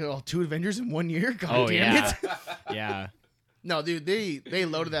 "Motherfucker, all 2 Avengers in 1 year? God Oh damn yeah. it!" Yeah. No, dude, they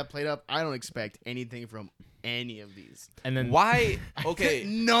loaded that plate up. I don't expect anything from any of these. And then Why? Okay,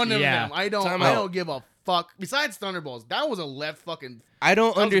 None of Yeah. them. I don't. Time I out. don't give a fuck. Besides Thunderbolts, that was a left fucking. I don't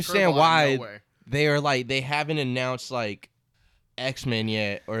that was a understand curveball out of why nowhere. they are like they haven't announced like X-Men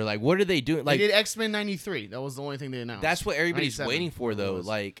yet, or like what are they doing? Like They did X-Men '93. That was the only thing they announced. that's what everybody's 97, waiting for whatever it though. was.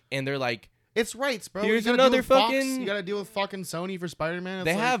 Like, and they're like. It's rights, bro. Here's You gotta another deal with Fox. fucking- You gotta deal with fucking Sony for Spider-Man.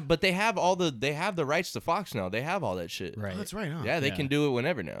 They have the rights to Fox now. They have all that shit. right. Oh, that's right, huh? Yeah, they Yeah. can do it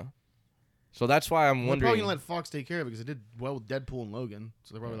whenever now. So that's why I'm They're wondering. probably gonna let Fox take care of it because it did well with Deadpool and Logan.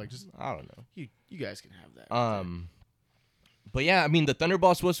 So they're probably like, just I don't know. you guys can have that. But yeah, I mean, the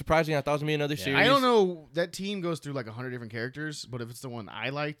Thunderbolts was surprising. I thought it was gonna be another series. I don't know. That team goes through like 100 different characters, but if it's the one I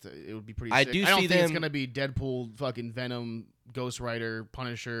liked, it would be pretty. I sick. do I don't see think it's them- gonna be Deadpool, fucking Venom, Ghost Rider,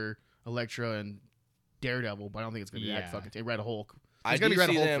 Punisher, Elektra, and Daredevil. But I don't think it's gonna be that Yeah. fucking Red Hulk. I It's gonna do be Red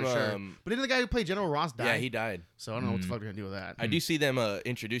see Hulk them. for sure. But didn't the guy who played General Ross die? Yeah, he died. So I don't know what the fuck they're gonna do with that. I do see them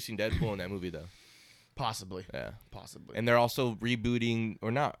introducing Deadpool in that movie though. Possibly. Yeah, Possibly. and they're also rebooting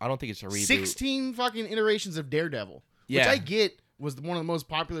or not. I don't think it's a reboot. 16 fucking iterations of Daredevil. Yeah. Which I get was one of the most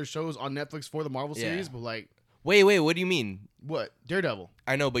popular shows on Netflix for the Marvel Yeah. series, but like, Wait, what do you mean? what? Daredevil.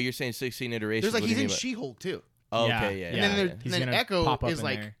 I know, but you're saying 16 iterations. There's like What do he's you in mean by- She-Hulk too. Oh, Yeah. okay, yeah. And yeah, then, yeah. He's then gonna Echo pop up is in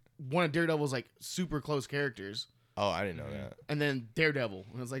like there. one of Daredevil's like super close characters. Oh, I didn't know that. And then Daredevil.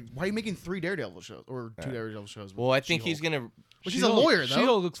 And it's like, why are you making 3 Daredevil shows or 2 Daredevil shows? with Well, I think he's She-Hulk? gonna. But she's a lawyer though.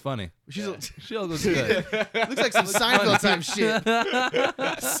 She-Hulk looks funny. She's She-Hulk looks good. looks like some Seinfeld type shit.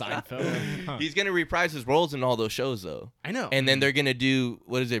 Seinfeld. Huh. He's gonna reprise his roles in all those shows though, I know. and then they're gonna do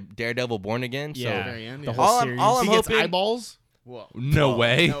what is it? Daredevil Born Again. Yeah. very end, The yeah. whole All series. I'm he gets hoping. eyeballs. Whoa. No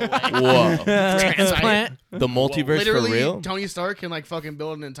way. No way. Whoa, Transplant. the multiverse Literally, for real. Tony Stark can like fucking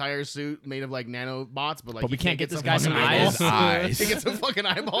build an entire suit made of like nanobots, but like But we he can't get this some guy some fucking eyes. eyeballs. He gets some fucking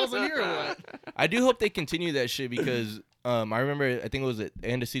eyeballs in here or what? I do hope they continue that shit because I remember I think it was at the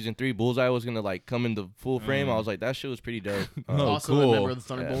end of season 3, Bullseye was gonna like come in the full frame. I was like, that shit was pretty dope. Oh, Also cool. a member of the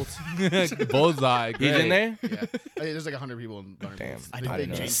Thunderbolts. Bullseye. He's in great. there. Yeah, I think there's like 100 people in Thunderbolts. Damn, They I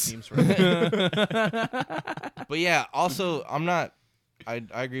didn't know changed that. teams for it. But yeah, also I'm not. I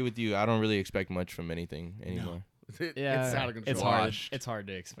agree with you. I don't really expect much from anything anymore. Yeah, It's out of control. It's hard. Washed. It's hard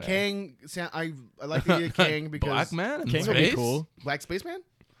to expect. Kang, I like the idea of Kang because Black Man in King will space? be cool. Black Spaceman.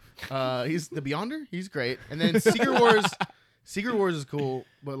 He's the Beyonder. He's great. And then Secret Wars. Secret Wars is cool,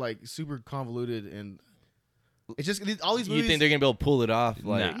 but like super convoluted and it's just all these You movies. think they're gonna be able to pull it off?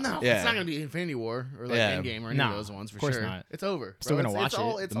 Like, No, yeah. it's not gonna be Infinity War or like Yeah. Endgame or any Nah, of those ones for of course sure. not. It's over. Still bro. gonna watch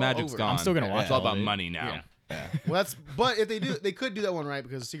it. It's The all magic's over. gone. I'm still gonna watch It's all all of about it. money now. Yeah. Well, but if they could do that one right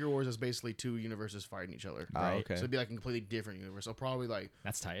because Secret Wars is basically 2 universes fighting each other. Ah, okay. So it'd be like a completely different universe. So probably like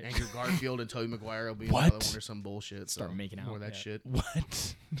That's tight. Andrew Garfield and Tobey Maguire will be What? another one or some bullshit. Start so making out, more of that yeah. shit.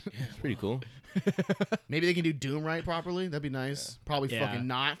 What? Pretty cool. Maybe they can do Doom right properly. That'd be nice. Probably Yeah. fucking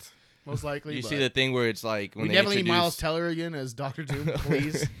not. Most likely. You but see the thing where it's like when we they definitely need introduce, Miles Teller again as Doctor Doom.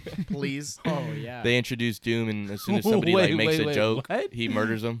 Please, please. Oh yeah. they introduce Doom, and as soon as somebody Wait, like makes wait, a wait, joke, what? he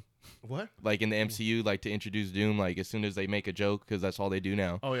murders them. What? Like in the MCU, like to introduce Doom, like as soon as they make a joke, because that's all they do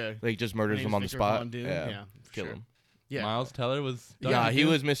now. Oh yeah. Like just murders Name's them on the Victor spot. Von Doom. Yeah, Yeah, for kill sure. him. Yeah. Miles Teller was. Yeah, Nah, Dr. he Doom?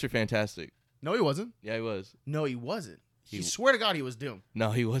 was Mr. Fantastic. No, he wasn't. Yeah, he was. No, he wasn't. He He- swear to God he was Doom,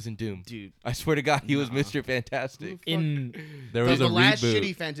 No, he wasn't Doom. dude. I swear to God, he was Mr. Fantastic. in There was the a last reboot.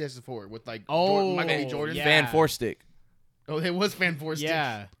 shitty Fantastic Four with like Oh, Michael B. Jordan. yeah. Fan Four Stick. Oh, it was Fan Force.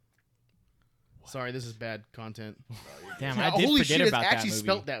 yeah. Sorry, this is bad content. Damn, Yeah, I did holy forget shit, about it's that actually movie.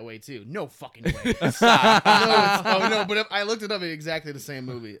 spelt that way too. No fucking way. No, oh no, but I looked it up. It's exactly the same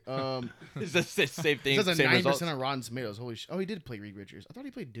movie. It's the same thing. It says a same 9% results. on Rotten Tomatoes. Holy shit! Oh, he did play Reed Richards. I thought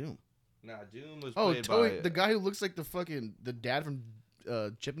he played Doom. Nah, Doom was Oh, played Toy, by the guy who looks like the dad from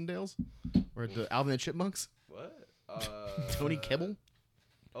Chippendales, or the Alvin and the Chipmunks. what? Tony Kibble.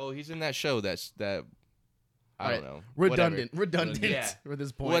 Oh, he's in that show. I Alright, don't know. Redundant Yeah. at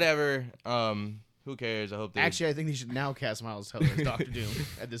this point. Whatever. Who cares? I hope they Actually, I think they should now cast Miles Teller as Doctor Doom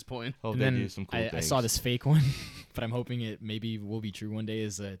at this point. hope And they then do some cool I things. saw this fake one, but I'm hoping it maybe will be true one day.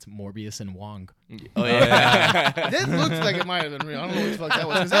 Is it's Morbius and Wong? Oh yeah. That looks like it might have been real. I don't know what the fuck that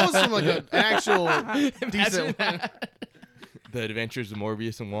was. 'Cause that was from like an actual decent one. The Adventures of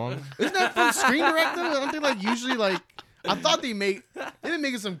Morbius and Wong. Isn't that from Screen Direct though? I don't think like usually like I thought they've been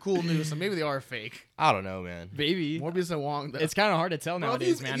making some cool news, so maybe they are fake. I don't know, man. Baby, Morbius and Wong. Though. it's kind of hard to tell Bro, if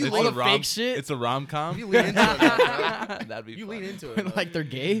nowadays, you- man. if you All lean- the fake shit, It's a rom com. you lean into it. Though, bro. That'd be You fun. lean into it. Though. like they're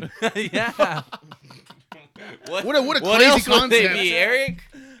gay. Yeah. What What a what crazy else would they concept. be, Eric?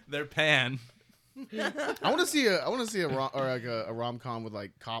 They're pan. I want to see a rom com with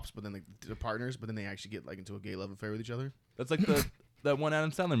like cops, but then like the partners, but then they actually get like into a gay love affair with each other. That's like that one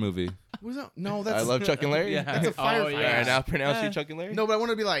Adam Sandler movie. What is that? No, that's I love Chuck and Larry. Yeah. that's a Oh, firefighter. yeah. All right, now pronounce you Chuck and Larry. No, but I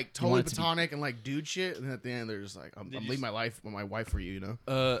want to be like totally want it to be- platonic and like dude shit, and then at the end they're just like, I'm leaving my wife for you, you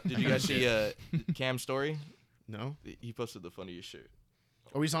know? Did you guys see Cam's story? No. He posted the funniest shirt.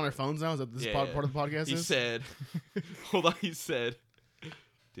 Are we just on our phones now? Is that this Yeah, part, yeah. part of the podcast? He is? said, hold on, he said,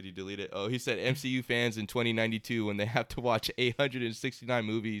 did he delete it? Oh, he said MCU fans in 2092, when they have to watch 869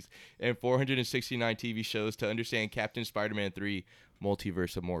 movies and 469 TV shows to understand Captain Spider-Man 3,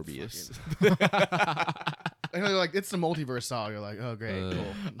 Multiverse of Morbius. And they're like, it's the multiverse saga. You're like, oh great, cool.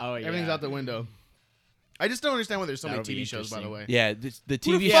 Oh, yeah. Everything's out the window. I just don't understand why there's so That'll many be TV shows. By the way, Yeah, the Who the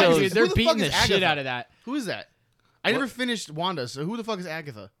TV fuck is shows. it? They're Who the beating fuck the is shit Agatha? out of that. who is that? I never finished Wanda, so who the fuck is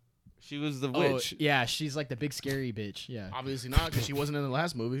Agatha? She was the Oh, witch. yeah, she's like the big scary bitch. Yeah. Obviously not, because she wasn't in the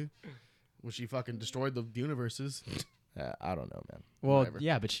last movie, when she fucking destroyed the universes. I don't know, man. Well, Whatever.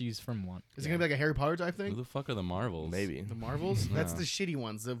 yeah, but she's from one. Is it gonna be like a Harry Potter type Who thing? the fuck are the Marvels? Maybe. The Marvels? That's Yeah. the shitty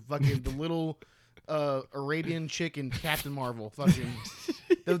ones. The fucking the little Arabian chick in Captain Marvel. Fucking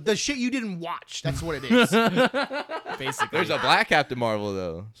the shit you didn't watch. That's what it is. Basically. There's a black Captain Marvel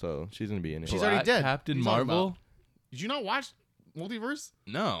though, so she's gonna be in it. She's already Black dead. Captain What are you talking Marvel? about? Did you not watch Multiverse?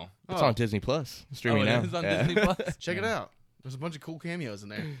 No. It's Oh. on Disney Plus streaming it now. is on Yeah. Disney Plus. Check it out. There's a bunch of cool cameos in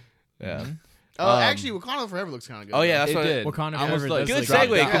there. Yeah. Oh, Um, actually, Wakanda Forever looks kind of good. Oh yeah, It that's what. did. Wakanda I almost, Forever like, does Good look segue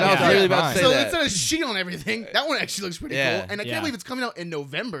good. because I was Yeah. really about to say So that. instead of shit on everything, that one actually looks pretty Yeah. cool. And I Yeah. can't believe it's coming out in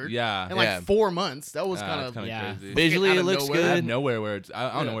November. Yeah. In like Yeah. 4 months. That was Yeah, kind it's of kinda yeah. crazy. Visually, out it of looks nowhere. I have good. nowhere where it's. I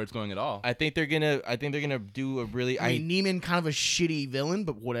don't Yeah. know where it's going at all. I think they're gonna do a really. I mean, Neiman kind of a shitty villain,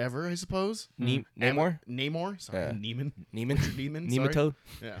 but whatever, I suppose. Namor, Namor? Sorry, Yeah. Neiman. Neiman, Neiman, sorry. Nematode.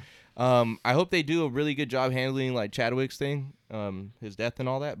 Yeah. I hope they do a really good job handling like Chadwick's thing, his death and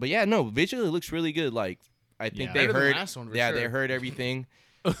all that. But yeah, no, visually it looks really good. Like I think Yeah. they Better than the heard. last one, for Yeah, sure. they heard everything.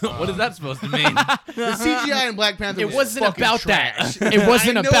 What is that supposed to mean? The CGI in Black Panther It was wasn't fucking about trash. that. It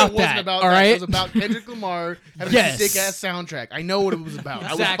wasn't I know about it wasn't that, about all that. It right? was about Kendrick Lamar having Yes. a sick-ass soundtrack. I know what it was about.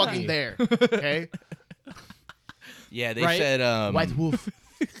 I was Exactly. fucking there. Okay? Yeah, they Right? said. White Wolf.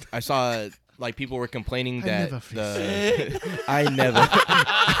 I saw like people were complaining I that never freeze.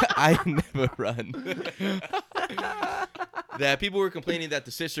 I never run. That people were complaining that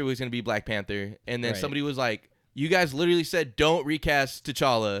the sister was gonna be Black Panther, and then Right. somebody was like, "You guys literally said don't recast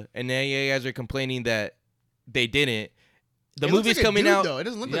T'Challa," and now you guys are complaining that they didn't. The It looks movie's like a coming dude, out. Though. It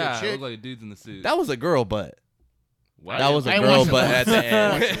doesn't look yeah, like a it chick. looked like dudes in the suit. That was a girl butt. What? That was a I girl watched it butt once. at the I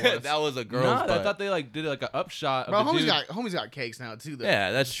watched it end. once. That was a No, girl's I butt. thought they like did like an upshot. Bro, of the homie's dude. homie's got cakes now too. Though.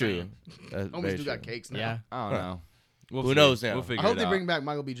 Yeah, that's true. That's Homies very do got true. cakes now. Yeah. I don't know. We'll Who figure- knows now? We'll figure I hope it they out. bring back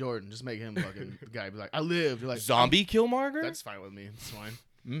Michael B. Jordan. Just make him fucking the guy. Be like, I lived. You're like, Zombie Killmonger? That's fine with me. It's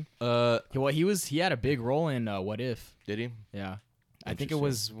fine. Well, he had a big role in What If? Did he? Yeah. I think it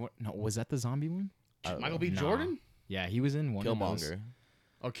was no, was that the zombie one? Michael B. no. Jordan? Yeah, he was in one of those. Killmonger.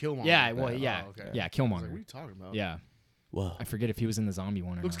 Oh, Killmonger. Yeah, well, yeah. Oh, okay. Yeah, I was like, what are Killmonger. you talking about? Yeah. Whoa. I forget if he was in the zombie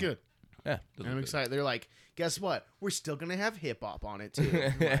one or Looks not. good. Yeah. And I'm excited. They're like, guess what? We're still gonna have hip hop on it too.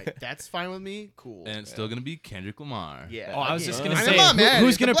 I'm like, that's fine with me. Cool. And it's still gonna be Kendrick Lamar. yeah. Oh, I was just gonna I'm say, not mad. who's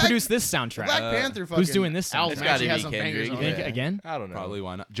It's the gonna Black- produce this soundtrack? Black Panther. Fucking who's doing this album soundtrack? It's gotta actually has be some Kendrick. bangers on You think it. again? I don't know. Probably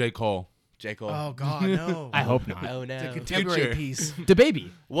why not? J. Cole. J. Cole. Oh God, no. I hope not. Oh It's a no. contemporary Future. piece. The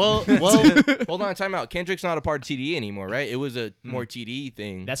baby. Well, hold on, time out. Kendrick's not a part of TDE anymore, right? It was a more TDE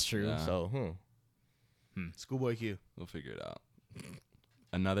thing. That's true. Yeah. so. Schoolboy Q. We'll figure it out.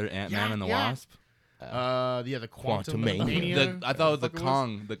 Another Ant-Man Yeah, and the yeah. Wasp. Yeah, the Quantum Quantumania. Mania. I thought it was the Fuck it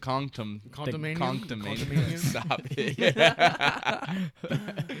Kong. The Kongtum. Quantumania? Kongtumania. Stop it.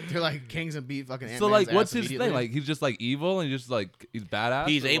 They're like kings and beat fucking. So Ant-Man's like, what's ass his thing? immediately. Like, he's just like evil and he's just like he's badass.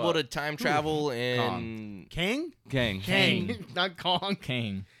 He's or able what? to time travel and Kang? Kang. Kang, not Kong.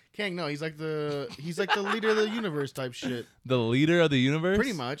 Kang. Kang, no, he's like the leader of the universe type shit. The leader of the universe.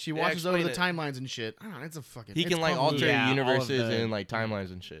 Pretty much. He Yeah, watches over the explain timelines and shit. I don't know. It's a fucking. he it's can like convoluted. alter Yeah, all of universes the- and like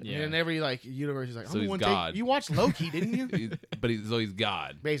timelines and shit. Yeah. And in every like universe, he's like, So I'm the he's one God. You watched Loki, didn't you? But he's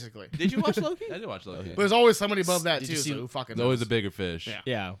God. Basically. Did you watch Loki? I did watch Loki. But there's always somebody above that Did too. you see- So who fucking There's always a knows? bigger fish. Yeah.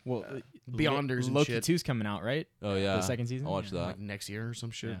 Yeah. Well, Beyonders and Loki shit. 2's coming out, right? Oh yeah. The second season? I watched Yeah. that. Like next year or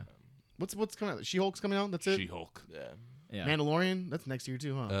some shit. Yeah. What's coming out? She-Hulk's coming out. That's it. She-Hulk. Yeah. Yeah. Mandalorian. That's next year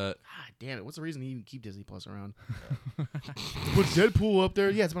too, huh? God damn it! What's the reason you even keep Disney Plus around? Put Deadpool up there.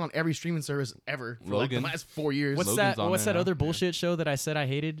 Yeah, it's been on every streaming service ever for like Logan. the last 4 years. What's Logan's that? on What's there that now. other bullshit show that I said I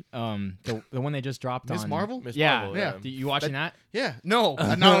hated? The one they just dropped Miss on Marvel? Miss Yeah, Marvel, yeah. You watching that? Yeah, no,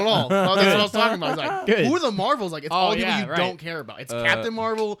 not at all. No, that's what I was talking about. I was like, Good. who are the Marvels? Like, it's Oh, all people yeah, you right. don't care about. It's Captain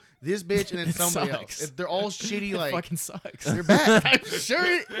Marvel, this bitch, and then It somebody sucks. else. If they're all shitty, It like fucking sucks. they're bad. I'm sure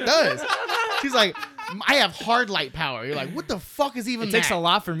it does. She's like, I have hard light power. You're like, what the fuck is even It takes that? a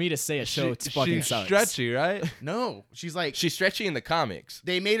lot for me to say a show fucking she's sucks. stretchy, right? No, she's like, She's stretchy in the comics.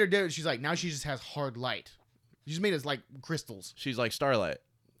 they made her do it. She's like, now she just has hard light. She just made us like crystals. She's like Starlight.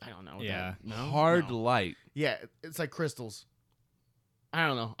 I don't know. Yeah. No. Hard No. light. Yeah, it's like crystals. I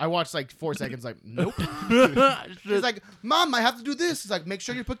don't know. I watched like 4 seconds. Like, nope. She's like, Mom, I have to do this. It's like, make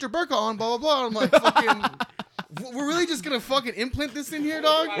sure you put your burqa on. Blah blah blah. I'm like, fucking. We're really just gonna fucking implant this in here,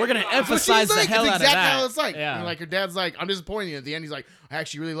 dog. We're gonna That's what she's emphasize the like. hell It's out of exactly that. how it's like. Yeah. And like her dad's like, I'm disappointed in you. At the end, he's like, I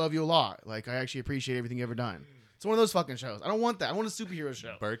actually really love you a lot. Like, I actually appreciate everything you ever done. It's one of those fucking shows. I don't want that. I want a superhero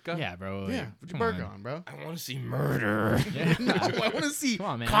show. Burka? Yeah, bro. Yeah, like, put your come burger on. on, bro. I want to see murder. Yeah. No, I want to see Come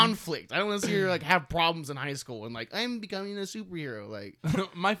on, man. conflict. I don't want to see her like have problems in high school and like I'm becoming a superhero. Like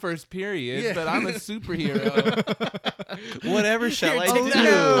My first period, Yeah. but I'm a superhero. Whatever shall I oh, do?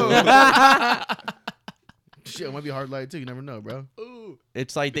 no. Shit, it might be a hard light too. You never know, bro.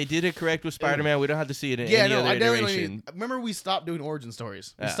 It's like they did it correct with Spider-Man. We don't have to see it in Yeah, any no, other I definitely don't iteration. need. Remember, we stopped doing origin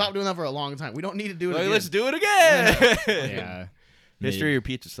stories. We Yeah. stopped doing that for a long time. We don't need to do it Like, again. let's do it again. Yeah. History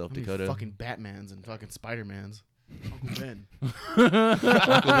repeats itself, How many Dakota. fucking Batmans and fucking Spider-Mans. Uncle Ben.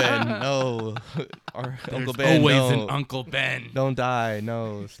 Uncle Ben, no. Our Uncle Ben, Always no. an Uncle Ben. Don't die.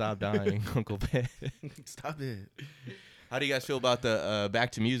 No, stop dying, Uncle Ben. Stop it. How do you guys feel about the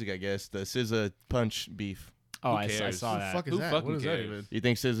back to music? I guess the SZA Punch beef. Oh, Who I cares? saw Who the that. fuck is Who that? fucking What is that cares? even? You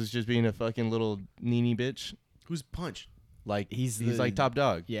think SZA's just being a fucking little neeny bitch? Who's Punch? Like He's he's the- like top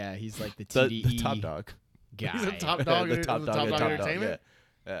dog. Yeah, he's like the The, TDE the top dog. guy. He's a top dog. the top dog. Top the dog top entertainment.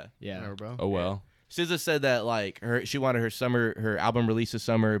 Yeah. Yeah. Whatever, bro. Oh well. SZA said that like she wanted her album released this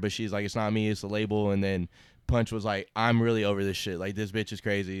summer, but she's like, it's not me, it's the label. And then Punch was like, I'm really over this shit. Like this bitch is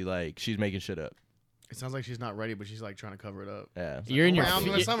crazy. Like she's making shit up. It sounds like she's not ready, but she's like trying to cover it up. Yeah. You're in your I'm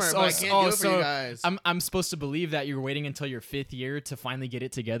doing fi- summer, so- but I can't do it for you guys. I'm supposed to believe that you're waiting until your 5th year to finally get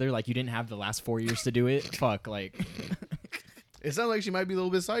it together. Like you didn't have the last 4 years to do it. Fuck, like It sounds like she might be a little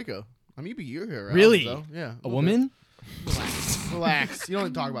bit psycho. I mean, you're here, right? Really? So, yeah. a woman. Relax. You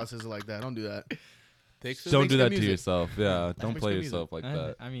don't talk about SZA like that. Don't do that. Don't makes do good that to music. yourself. Yeah, don't makes play good music. yourself like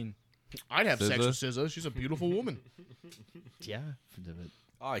that. I mean, I'd have sex SZA? with SZA. She's a beautiful woman. yeah.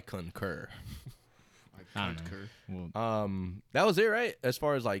 I concur. I don't know. concur. Well, That was it, right? As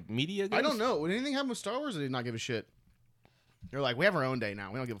far as like media goes? I don't know. Would anything happen with Star Wars? Or did they not give a shit? They're like, we have our own day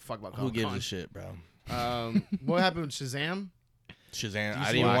now. We don't give a fuck about Who gives Comic-Con. a shit, bro? What happened with Shazam? Shazam. you I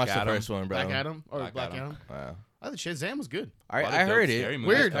see didn't even Black watch Adam? the first one, bro. Black Adam? Or Black Black Adam. Adam? Wow. I thought Shazam was good. I Lot of heard dope, it. scary movies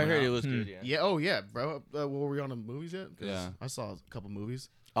Weird. I coming heard out. it was good. Yeah. Yeah. Oh yeah, bro. Were we on the movies yet? 'Cause Yeah. I saw a couple movies.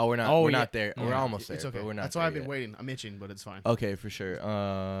 Oh, we're not. Oh, we're yeah. not there. We're Yeah. almost there. It's okay. But we're not. That's there why I've been yet. waiting. I'm itching, but it's fine. Okay, for sure.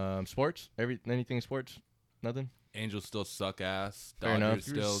 Sports. Anything sports? Nothing. Angels still suck ass. Fair enough. Dodgers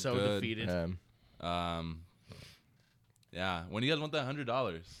You're still so good. defeated. Yeah. When do you guys want that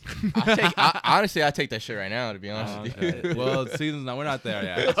 $100? Honestly, I take that shit right now. To be honest with you. Okay. Well, season's not. We're not there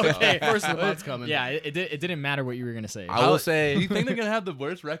yet. so. Okay, first of the month's coming. yeah, it didn't matter what you were gonna say. I will say. Do you think they're gonna have the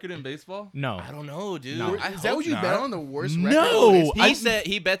worst record in baseball? no. I don't know, dude. No. I Is that hope what you not. bet on? The worst record? No! He said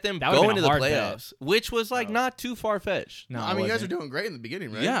he bet them That would've going been to a the hard bet. playoffs, which was like not too far fetched. No, I mean, you guys are wasn't. doing great in the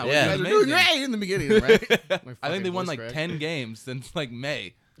beginning, right? Yeah, you yeah, guys are amazing. doing great in the beginning, right? My I think they fucking won voice like cracked. 10 games since like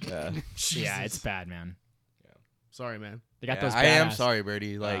May. Yeah. Yeah, it's bad, man. Sorry, man. They got Yeah, those. I am badass- sorry,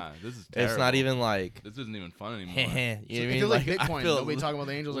 Birdie. Like This is it's terrible. not even like. This isn't even fun anymore. you know what I It mean? feels like I Bitcoin. feel Nobody talking about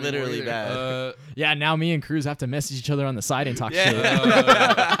the Angels anymore literally either. bad. Yeah, now me and Cruz have to message each other on the side and talk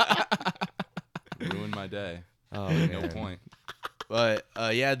Yeah. shit. Ruined my day. Oh, No man. point. But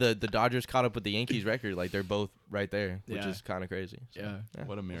yeah, the Dodgers caught up with the Yankees record. Like they're both right there, which Yeah. is kind of crazy. So, Yeah.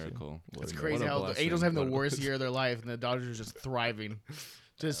 What a miracle. It's What crazy a how the blessing. Angels having the What a worst blessing. year of their life, and the Dodgers are just thriving.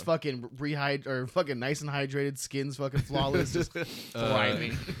 Just fucking fucking nice and hydrated, skins fucking flawless, just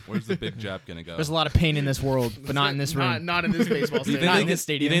thriving. Where's the big Jap gonna go? There's a lot of pain in this world, but not in this room. Not in this baseball Do you stadium. think Not they in can, this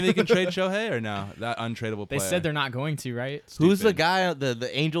stadium. You think they can trade Shohei or no? That untradeable They player. said they're not going to, right? Who's the Stupid. guy? The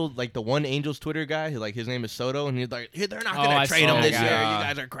Angel, like the one Angels Twitter guy. Like his name is Soto, and he's like, "Hey, they're not Oh, gonna I trade saw him this that year. guy. You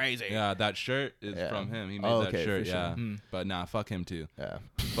guys are crazy." Yeah, that shirt is Yeah. from him. He made Oh, that okay, shirt. for sure. Yeah, Hmm. but nah, fuck him too. Yeah.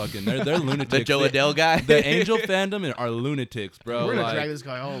 Fucking, they're lunatics. The Joe They- Adele guy. The Angel fandom are lunatics, bro. We're gonna like, drag this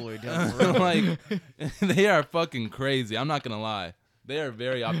guy all the way down. the road. like they are fucking crazy. I'm not gonna lie. They are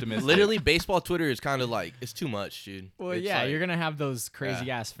very optimistic. Literally, baseball Twitter is kind of like it's too much, dude. Well, It's yeah, like- you're gonna have those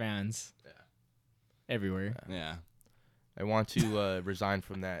crazy ass fans everywhere. Yeah. I want to resign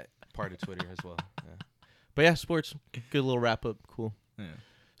from that part of Twitter as well. Yeah. But yeah, sports. Good little wrap up. Cool. Yeah.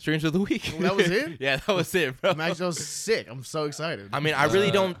 Streams of the week. Well, that was it? Yeah, that was it, bro. Maxwell's sick. I'm so excited. I mean, I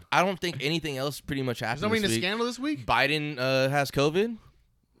really don't. I don't think anything else pretty much There's happened nobody in this the week. scandal this week. Biden probably has COVID.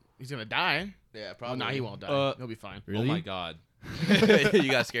 He's gonna die. Yeah, Oh, no, he won't die. He'll be fine. Oh my god.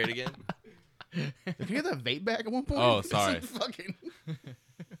 You got scared again? Can you get that vape back at one point? Oh, It's sorry. like fucking.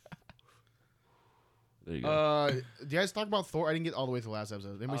 There you go. Did you guys talk about Thor? I didn't get all the way to the last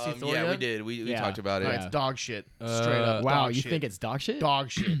episode. Did we see Thor yeah, yet? we did. We Yeah. talked about it. No, it's dog shit. Straight up. Wow, dog you shit. think it's dog shit?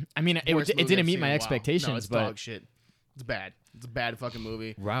 dog shit? I mean, it Worst movie didn't I've meet seen my in a while. expectations, No, it's but dog shit. It's bad. It's a bad fucking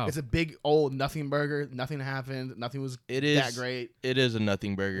movie. Wow. It's a big old nothing burger. Nothing happened. Nothing was that great. It is a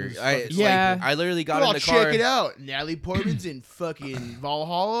nothing burger. It's I fucking- Yeah. I literally got Well, in the car. check it out. Natalie Portman's in fucking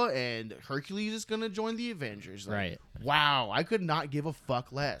Valhalla, and Hercules is gonna join the Avengers. Like, Right. Wow, I could not give a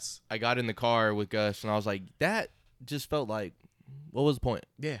fuck less. I got in the car with Gus, and I was like, that just felt like, what was the point?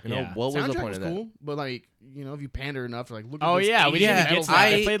 Yeah. You know, Yeah. what was the Soundtrack point was of that? cool, but like if you pander enough, like look. Oh at this yeah, we Asian didn't metal get to that.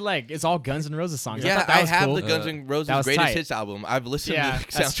 They I- played like it's all Guns N' Roses songs. Yeah, thought that I was have cool. the Guns N' Roses That was Greatest tight. Hits album. I've listened Yeah, to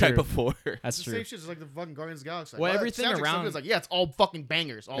the that's soundtrack true. before. That's It's the true. same shit as like the fucking Guardians of the Galaxy. Well, Like, everything soundtrack's so around- good. It's like it's all fucking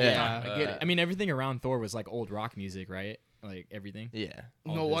bangers all the Yeah. time. I get it. I mean, everything around Thor was like old rock music, right? Like everything. Yeah.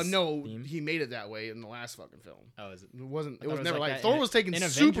 No, his no, theme? he made it that way in the last fucking film. Oh, is it? It wasn't. I It thought was never like that Thor in- was taken in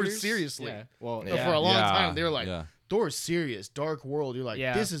super Avengers? seriously. Yeah. Well, No, Yeah. for a long Yeah, time, they were like, yeah. Thor is serious, dark world. You're like,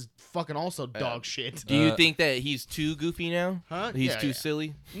 Yeah. this is fucking also dog shit. Do you Uh, think that he's too goofy now? Huh? He's Yeah, too yeah.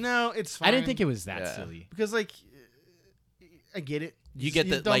 silly? No, it's fine. I didn't think it was that Yeah. silly. because like, I get it. You get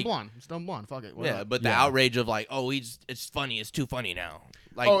he's the, dumb like- blonde. It's dumb blonde. Fuck it. Yeah, whatever. but the Yeah. outrage of like, oh, it's funny. It's too funny now.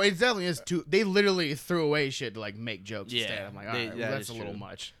 Like, oh, it definitely is too. They literally threw away shit to like make jokes Yeah, instead. I'm like, all they- right, that that's is a little true.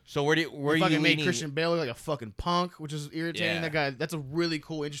 much. so where They you fucking made leaning? Christian Bale look like a fucking punk, which is irritating. Yeah. That guy, that's a really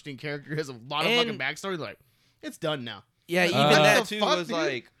cool, interesting character. He has a lot of And- fucking backstory. Like, it's done now. Yeah, even What that the too fuck, was dude?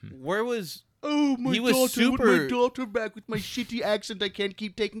 like, where was? Oh, my He was daughter, with my super- daughter back with my shitty accent I can't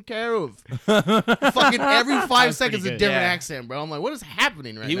keep taking care of. Fucking every 5 was seconds a pretty good. different Yeah. accent, bro. I'm like, what is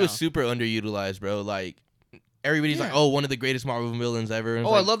happening right He now? was super underutilized, bro. Like, everybody's like, Yeah. oh, one of the greatest Marvel villains ever. And it's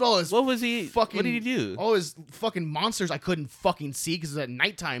Oh, I like, loved all his What was he? fucking. What did he do? All his fucking monsters I couldn't fucking see because it's at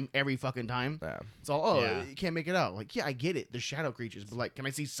nighttime every fucking time. Yeah. It's all, Yeah. you can't make it out. Like, yeah, I get it. They're shadow creatures, but like, can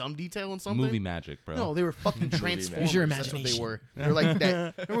I see some detail in something? Movie magic, bro. No, they were fucking transformers. Use your That's what they imagination. were. They're like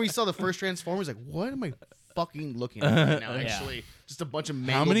that. Remember we saw the first Transformers? Like, what am I fucking looking at right now? Yeah. Actually, just a bunch of How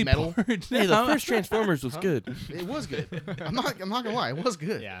mangled many metal. parts? Hey, the first Transformers was good. It was good. I'm not gonna lie, it was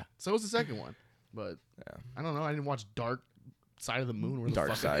good. Yeah. So was the second one, but I don't know. I didn't watch Dark Side of the Moon. Where the Dark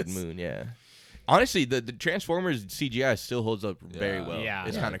fuck Side it is. Moon, yeah. Honestly, the Transformers CGI still holds up very Yeah. well. Yeah.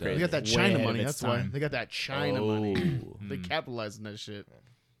 It's Yeah, kind of it crazy. They got that Way China ahead of money. its That's why time. they got that China money. Oh. They capitalized on that shit.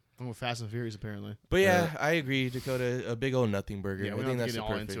 I'm with Fast and Furious apparently. But yeah, I agree, Dakota. A big old nothing burger. Yeah, I we think don't have that's to the get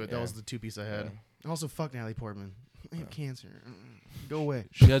all perfect. into it. yeah. That was the two piece I had. Also, fuck Natalie Portman. I have cancer. Go away.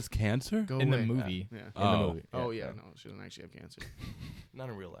 She has cancer? Go In the away. movie. Yeah. In the Oh. movie. Oh yeah, no, she doesn't actually have cancer. Not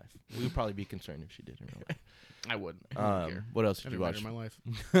in real life. We would probably be concerned if she did in real life. I wouldn't. I don't care. What else did Never you mattered watch?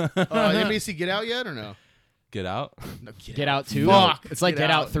 in my life. Anybody see Get Out yet or no? Get out? No, Get Out 2. Fuck. It's like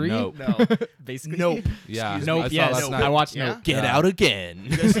Get Out 3. Nope. No. Basically. Nope. Yeah. Excuse Nope. I saw Yes. last night. I watched Yeah? Nope. Get Yeah. out again.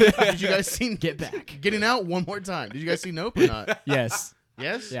 Did you guys see Get back. Getting Out one more time? Did you guys see Nope or not? Yes.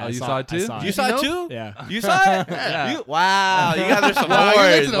 Yes. Yeah. Oh, I you saw it too? You saw it too? Yeah. You saw it? Yeah. Wow, you guys are some Wow, you're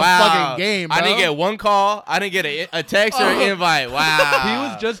whores. into the Wow. fucking game, I didn't bro. get one call. I didn't get a text or an invite. Wow.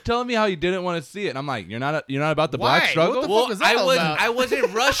 He was just telling me how he didn't want to see it, and I'm like, you're not about the Why? black struggle. What the Well, fuck was that all about? I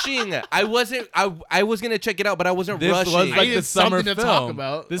wasn't rushing. I was gonna check it out, but I wasn't This rushing. was I like needed the summer something to talk film.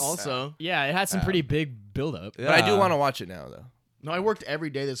 about. This- also, Yeah, it had some pretty big build-up. Yeah. But I do want to watch it now, though. no, I worked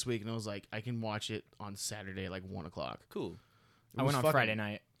every day this week, and I was like, I can watch it on Saturday at like 1:00. Cool. I went on Friday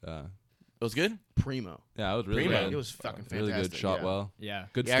night. It was good. Primo. Yeah, it was really Primo. good. It was fucking fantastic. really good. Shot yeah. well. Yeah.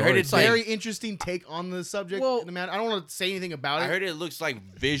 Good Yeah, I story. heard it's like- Very interesting take on the subject. Well- man, I don't want to say anything about it. I heard it looks like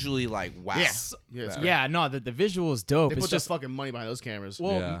visually like wow. Yes. Yeah, it's great. Yeah, no, the visual is dope. They It's put just the fucking money behind those cameras.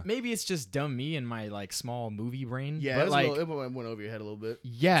 well, Yeah. maybe it's just dumb me and my like small movie brain. yeah, but it, was like a little, it went over your head a little bit.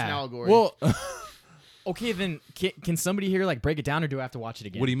 yeah, It's an allegory. Well, okay, then can somebody here like break it down, or do I have to watch it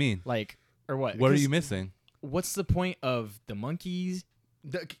again? What do you mean? Like, or what? What are Because you missing? What's the point of the monkeys?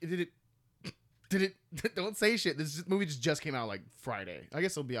 Did it? Don't say shit. This movie just came out like Friday. I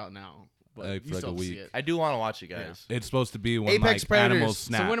guess it'll be out now. But Like, you for like still a have to see week. it. I do want to watch it, guys. It's supposed to be when Apex like Predators. animals So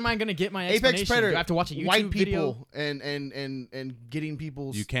snap. So when am I gonna get my Apex explanation? Predator. Do I have to watch a YouTube white video? people and getting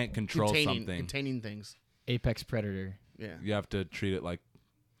people's You can't control something. containing things. Apex Predator. Yeah. You have to treat it like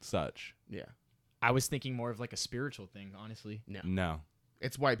such. Yeah. I was thinking more of like a spiritual thing, honestly. No,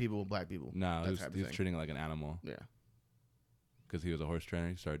 It's white people and black people. no, That he was, type of he was thing. treating it like an animal Yeah. because he was a horse trainer.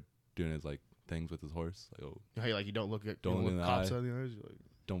 He started doing his like things with his horse, like oh, How you like you don't look at Don't you look in look the cops eye. out of the eyes. You're like,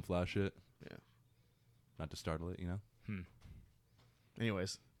 don't flash it. Yeah. Not to startle it, you know.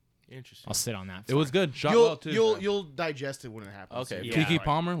 anyways, Interesting. I'll sit on that. It was good. Shot you'll well too. you'll digest it when it happens. Okay. Yeah. Kiki Right.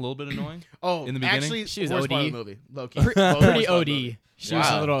 Palmer, a little bit annoying. Oh, in the beginning? actually, She was worst part of OD. the movie. Low key. pretty Worst part of OD. the movie. She was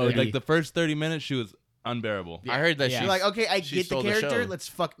a Wow. little OD. Like the first 30 minutes, she was unbearable. I heard that Yeah. she You're like, okay, I she get the stole the character. show. Let's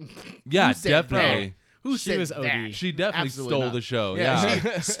fuck. Yeah, Who said definitely. that? Who She said was OD. that? She definitely Absolutely stole not. the show. Yeah,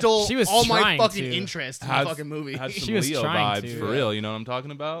 Yeah, she stole She was all my trying fucking to. interest in Had- the fucking movie. Had some She was Leo trying vibes to. for real. You know what I'm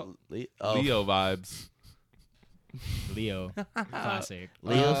talking about? Oh. Leo vibes. Leo, classic.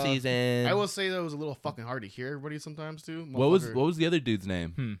 Leo season. I will say that it was a little fucking hard to hear everybody sometimes too. What was Motherfucker- the other dude's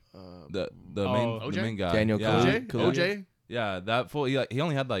name? The OJ? main guy. Daniel yeah. OJ? Kaluuya. OJ? Yeah, that fool. He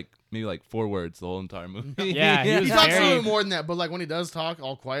only had maybe 4 words the whole entire movie. Yeah, he was He talks a very- little more than that, but like when he does talk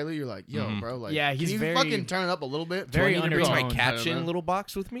all quietly, you're like, yo, bro, like, Yeah, he's can you very- fucking turn it up a little bit? very Do I need to bring my undertoned. caption little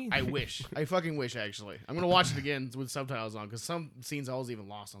box with me? I wish. I fucking wish, actually. I'm going to watch it again with subtitles on because some scenes I was even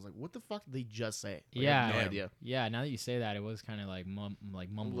lost. I was like, what the fuck did they just say? Like, I have no idea. Yeah, now that you say that, it was kind of like mumble.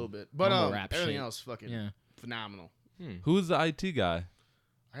 A little bit. But mumble rap everything shit. else fucking Yeah. phenomenal. Who's the IT guy?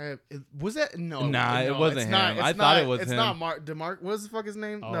 Was that? No. Nah, it no, wasn't it's him. not- it's I thought not- it was It's him. not Mark. What was the fuck his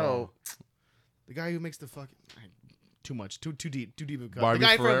name? Oh. No. The guy who makes the fucking. Too much. Too deep of a cut. Barbie the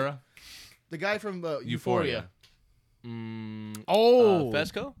guy Ferreira? the guy from Euphoria. Euphoria. Oh,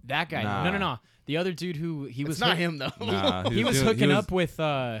 Fesco? that guy. Nah. No. The other dude who he was It's not hook- him though. Nah, He was hooking up with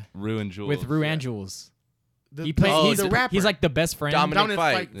Rue and Jules. Ru and Jules. The, He plays. Oh, he's the rapper. He's like the best friend. Dominic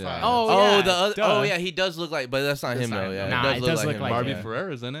Fike. Yeah. Oh, Oh, yeah, the other. duh. Oh, yeah, he does look like, but that's not That's him not though. him. Yeah, Nah, it does look him. like Barbie yeah.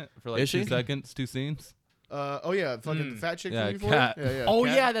 Ferreira's in it for Is 2 she? seconds, 2 scenes. Oh yeah, fucking the fat chick Yeah, from Euphoria. Kat. Yeah. Oh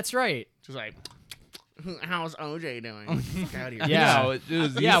Kat. yeah, that's right. She's like, how's OJ doing? Fuck out of here. Yeah. No, it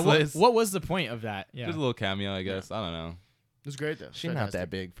was Yeah. useless. What was the point of that? Yeah. Just a little cameo, I guess. I don't know. It was great though. She's not Fantastic. that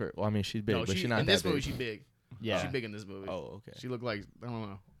big for. Well, I mean, she's big, No, but she's not in that this big. movie. She's big. Yeah. She's big in this movie. Oh, okay. She looked like I don't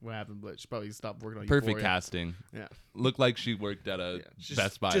know what happened, but she probably stopped working on Perfect Euphoria. casting. Yeah. Looked like she worked at a Yeah. Just,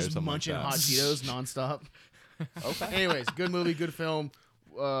 Best Buy or just something munching like hot that. Cheetos nonstop. Okay. Anyways, good movie, good film.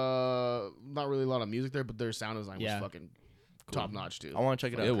 Not really a lot of music there, but their sound design Yeah. was fucking top notch too. I want to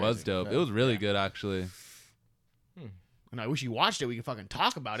check it out. It was Crazy. dope. It was really good, actually. And I wish you watched it. We could fucking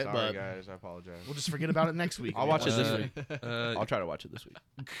talk about it, but guys, I apologize. we'll just forget about it next week. I'll watch it this Uh, week. I'll try to watch it this week.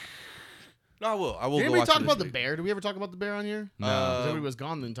 No, I will. I will. Did go anybody watch talk it about this the week. bear? Did we ever talk about the bear on here? No. 'Cause everybody was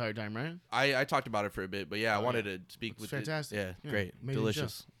gone the entire time, right? I talked about it for a bit, but yeah, I wanted to speak It's with fantastic. it. Yeah, Yeah, great, amazing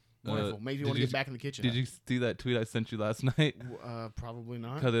delicious. Wonderful. Makes me did want to you- get back in the kitchen. Did you see that tweet I sent you last night? Probably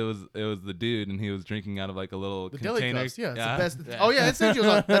not. Because it was the dude and he was drinking out of like a little The deli container. cups, yeah, it's yeah. the best. Oh yeah, it's that's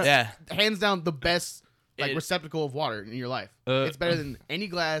Yeah, hands down the best like It- receptacle of water in your life. Uh, It's better than any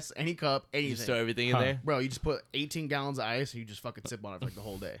glass, any cup, you anything. just throw everything in Huh. there. Bro, you just put 18 gallons of ice and you just fucking sip on it for like the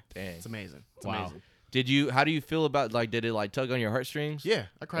whole day. Dang. It's amazing. It's Wow. amazing. Did you? How do you feel about did it like tug on your heartstrings? Yeah,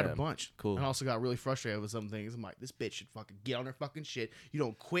 I cried Yeah, a bunch. cool. And I also got really frustrated with some things. I'm like, this bitch should fucking get on her fucking shit. You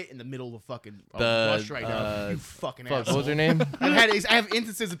don't quit in the middle of a fucking rush right now. You fucking Fuck, asshole. what was her name? I have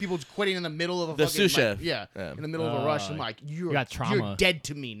instances of people just quitting in the middle of a The fucking sous like, chef. yeah, Yeah. in the middle of a rush. I'm like, you're got trauma. dead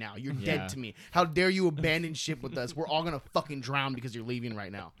to me now. You're Yeah. dead to me. How dare you abandon ship with us? We're all gonna fucking drown because you're leaving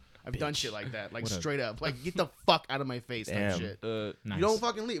right now. I've done shit like that, like straight up, like get the fuck out of my face type Damn. shit. Nice. You don't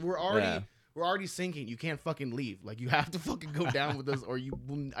fucking leave. We're already Yeah. we're already sinking. You can't fucking leave. Like you have to fucking go down with us, or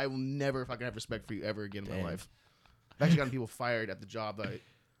I will never fucking have respect for you ever again in my Damn. life. I've actually gotten people fired at the job that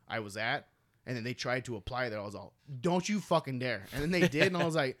I was at, and then they tried to apply there. I was all, "Don't you fucking dare!" And then they did, and I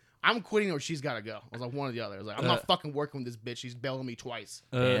was like, "I'm quitting, or she's got to go." I was like, one or the other. I was like, "I'm not fucking working with this bitch. She's bailing me twice.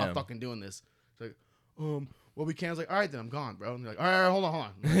 I'm Damn. not fucking doing this." It's like, well, we can't. I was like, "All right, then I'm gone, bro." And they're like, "All right, hold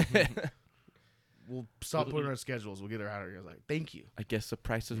on." We'll stop putting our schedules. We'll get her out of here. I was like, "Thank you." I guess the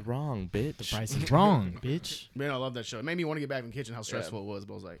price is wrong, bitch. The price is wrong, bitch. Man, I love that show. It made me want to get back in the kitchen. How stressful it was,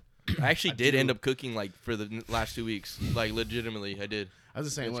 but I was like, I actually did do. end up cooking like for the last 2 weeks. Like legitimately, I did. I was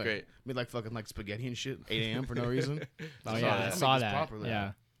the same It's way. great. Made like fucking like spaghetti and shit, 8 a.m. for no reason. Oh yeah, I that. saw Make this that. properly.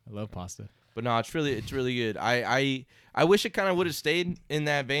 Yeah, I love pasta. But no, it's really good. I wish it kind of would have stayed in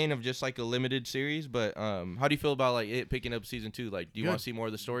that vein of just like a limited series. But how do you feel about like it picking up season 2? Like, do you Good. want to see more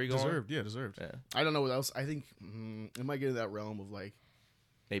of the story going? Deserved. Yeah. I don't know what else. I think it might get into that realm of like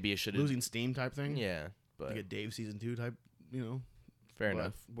Maybe it should have. losing steam type thing. Yeah, but Like a Dave season 2 type, you know. fair but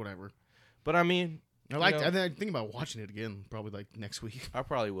enough. Whatever. But I mean, I like. know- I think about watching it again, probably like next week. I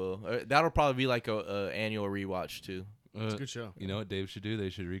probably will. That'll probably be like a annual rewatch too. It's a good show. You know what Dave should do? They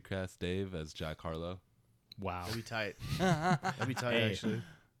should recast Dave as Jack Harlow. Wow. That'd be tight. That'd be tight, Hey. actually.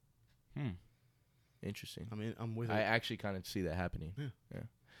 Interesting. I mean, I'm with it. I actually kind of see that happening. Yeah.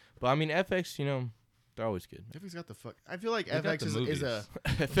 But I mean, FX, they're always good. FX got the fuck. I feel like got FX the is movies. a.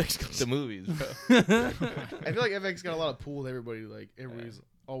 FX got the movies, bro. I feel like FX got a lot of pull with everybody. Like everybody's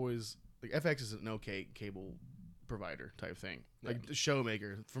always like FX is an okay cable provider type thing. Like the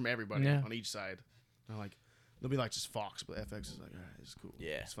showmaker from everybody Yeah. on each side. They're like they'll be like just Fox, but FX is like, all right, it's cool.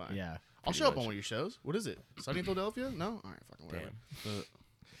 Yeah. It's fine. Yeah. I'll show up on one of your shows. What is it? Sunny in Philadelphia? No? All right, fucking whatever. Damn.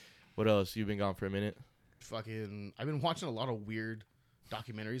 What else? You've been gone for a minute. Fucking I've been watching a lot of weird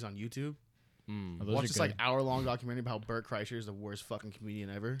documentaries on YouTube. Oh, those Watch are this good. like hour-long documentary about how Bert Kreischer is the worst fucking comedian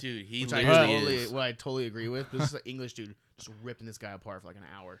ever. Dude, he Which I literally is. totally agree with. This is an English dude just ripping this guy apart for like an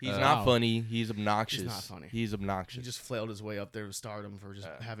hour. He's Wow. not funny. He's obnoxious. He's not funny. He's He obnoxious. just flailed his way up there to stardom for just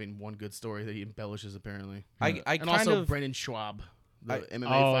having one good story that he embellishes apparently. I And kind also of Brendan Schwab, the MMA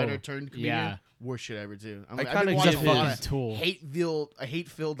Oh, fighter turned comedian. yeah. Worst shit ever too. I I've kinda been watching give a lot his- of Tool.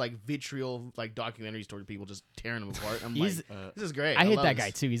 hate-filled like vitriol like documentaries toward people just tearing them apart. I'm He's- like, this is great. I hate love that this. guy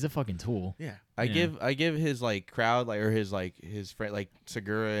too. He's a fucking tool. Yeah. I Yeah. give his like crowd like or his friend like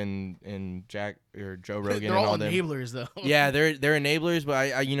Segura and Jack or Joe Rogan They're and all all them. enablers though. Yeah, they're enablers, but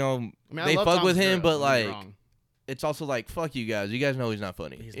I you know I mean, I they love fuck Tom with him, Segura, but don't get me like wrong. it's also like fuck you guys. You guys know he's not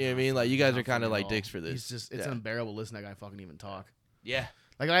funny. He's You know what I not mean? Like funny. you He's guys not are kind funny of at like all. dicks for this. It's just it's yeah. unbearable to listen to that guy fucking even talk. Yeah.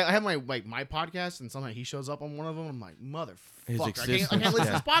 Like I have my podcast and sometimes he shows up on one of them. I'm like, His motherfucker, I existence, can't listen yeah.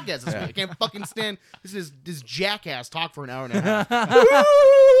 to this podcast this Yeah. week. I can't fucking stand this jackass talk for an hour and a half.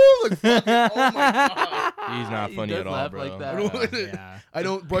 Like, fucking, oh my god. He's not He funny does at all, laugh bro. like that. Yeah. I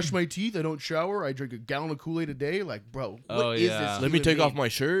don't brush my teeth. I don't shower. I drink a gallon of Kool-Aid a day. Like, bro, what is Oh, this? yeah. Let me human take off being? my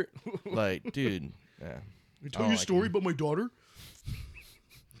shirt. Like, dude. Yeah. Let me I tell don't you a like story him. about my daughter.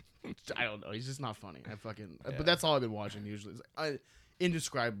 I don't know. He's just not funny. Yeah. But that's all I've been watching usually. It's like,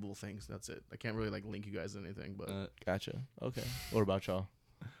 indescribable things. That's it. I can't really like link you guys to anything. But Gotcha. Okay. What about y'all?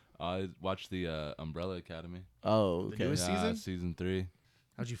 I watched the Umbrella Academy. Oh, The okay. newest season? Season 3.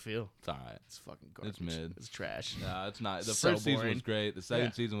 how'd you feel? It's alright. It's fucking garbage. It's mid. It's trash. Nah, it's not. The So first season boring. was great. The second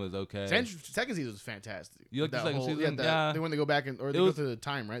Yeah. season was okay. Second season was fantastic. You like the That second whole- season? Yeah, Yeah. they when they go back and or they It go was- through the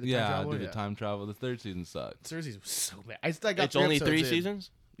time, right? The yeah, time travel? I did the time travel. The third season sucked. Third season was so bad. I got It's only 3 episodes in.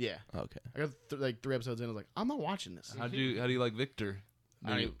 seasons? Yeah, Okay. I got like 3 episodes in. I was like, I'm not watching this. How do you like Victor?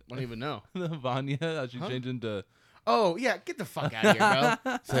 I don't even know. The Vanya, how she Huh? changed into Oh yeah, get the fuck out of here,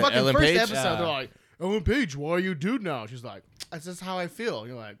 bro. Fucking Ellen first Page? episode, Yeah. they're like, Ellen Page, why are you a dude now? She's like, that's just how I feel.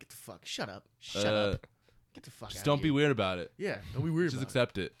 You're like, get the fuck, shut up, shut up, get the fuck just out. don't be weird about it. Yeah, don't be weird. Just about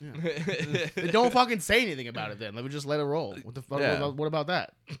accept it. it. Then don't fucking say anything about it. Then let me just let it roll. What the fuck? Yeah. What about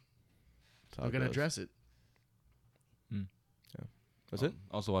that? That's how We're it gonna goes. address it. That's it?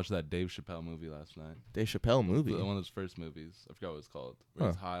 Also watched that Dave Chappelle movie last night. Dave Chappelle movie. One of his first movies. I forgot what it's called. Where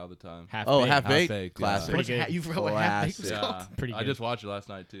he's high all the time. Oh, Half-Baked. Half Baked. Half-Baked, Classic. yeah. Pretty good. You forgot what half-baked was Classic. called? Yeah, Pretty I good. just watched it last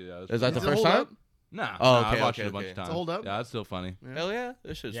night too. Is that the Does it first hold time? up? Nah, Oh, I okay, watched okay, it a bunch okay. of times. Does it hold up? Yeah, it's still funny. Hell yeah.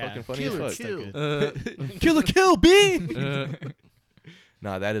 This shit's Yeah. fucking funny Killer, as fuck. kill. Killer Kill B.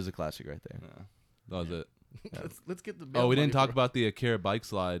 Nah, that is a classic right there. Yeah, that was it. Let's get the. Oh, we bail didn't money talk for- about the Akira bike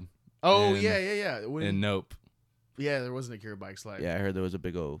slide Oh in- yeah. When- in Nope. yeah, there wasn't a Cure bike slide. Yeah, I heard there was a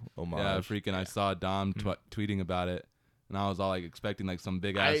big old homage. Yeah, freaking. I saw Dom tweeting about it, and I was all like expecting like some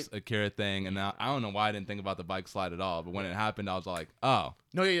big ass Akira thing, and I don't know why I didn't think about the bike slide at all. But when it happened, I was all like, oh,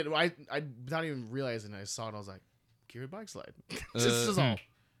 No, yeah, I not even realizing I saw it. I was like, Cure bike slide. This is all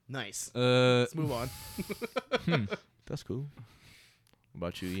nice. Let's move on. That's cool. What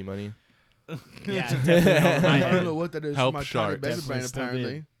about you, E Money? Yeah, definitely. I I don't know what that is. Help for my Shark. tiny baby Definitely brain, still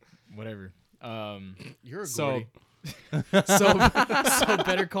apparently. did. Whatever. You're a So, Gordy. so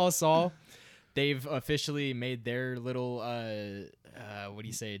Better Call Saul, they've officially made their little what do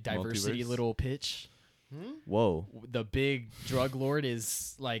you say, diversity Multiverse? little pitch. Whoa. The big drug lord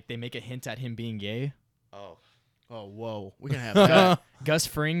is like they make a hint at him being gay. Oh. Oh, whoa. We can have that. Gus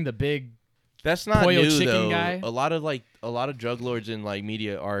Fring, the big That's not Pollo new chicken though. guy? A lot of drug lords in like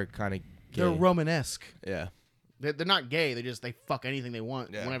media are kind of gay. They're Romanesque. Yeah. They're not gay. They fuck anything they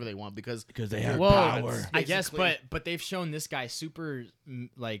want Yeah. whenever they want because they have well, power. I guess, basically. but they've shown this guy super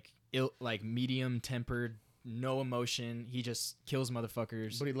like medium tempered, no emotion. He just kills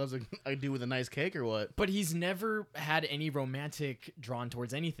motherfuckers. But he loves a dude with a nice cake or what? But he's never had any romantic drawn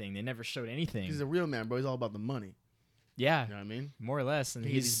towards anything. They never showed anything. He's a real man, bro. He's all about the money. Yeah, You know what I mean? more or less. And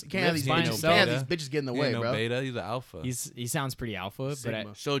He's he's can't have lives these by bitches, himself. can't have these bitches get in the He way, ain't no bro. beta. He's an alpha. He sounds pretty alpha, but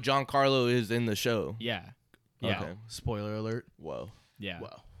Sigma. So Giancarlo is in the show. yeah, yeah, Okay. Spoiler alert. Whoa. yeah,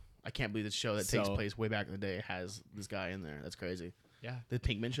 Wow. I can't believe this show that takes So- place way back in the day has this guy in there. That's crazy. yeah. The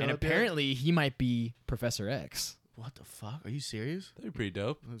Pinkman show. And up yet? apparently he might be Professor X. What the fuck? Are you serious? That'd be pretty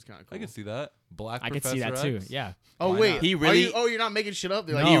dope. That's kind of cool. I can see that. Black. I could Professor see that too. X? Yeah. Oh Why wait, not? He Are really- you- you're not making shit up.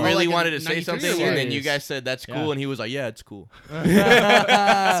 They're No. He oh, really like wanted in to say 93 something, or and what? then you Serious. guys said that's cool, Yeah. and he was like, "Yeah, it's cool."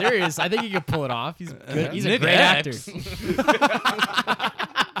 Serious. I think he could pull it off. He's good. He's a Nick great X. actor.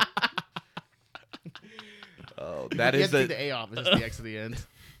 Oh, You that have is to take the the A off. It's just the X at the end.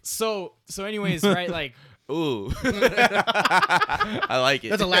 So anyways, right? Like ooh. I like it.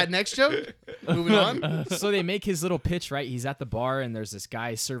 That's a Latinx joke. Moving on. so they make his little pitch, right? He's at the bar and there's this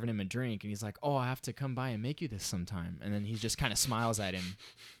guy serving him a drink and he's like, "Oh, I have to come by and make you this sometime." And then he just kind of smiles at him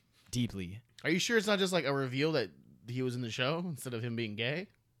deeply. Are you sure it's not just like a reveal that he was in the show instead of him being gay?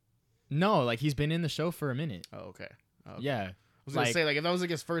 No, like he's been in the show for a minute. Oh, okay. Yeah. I was gonna say like if that was like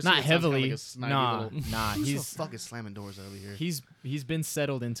his first, not scene, it sounds kinda heavily. Like a snidey Nah, little, nah. Who the He's fuck is slamming doors over here? he's been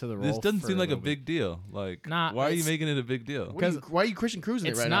settled into the role. This doesn't for seem like a little big deal. Like, Nah, why are you it's- making it a big deal? Why are you Christian cruising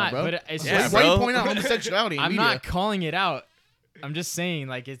it It's right not, now, bro? but it's Yeah, just. Why are you bro. pointing out homosexuality in I'm media? not calling it out. I'm just saying,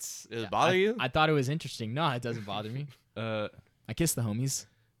 like it's. Does it bother you? I thought it was interesting. No, it doesn't bother me. I kiss the homies.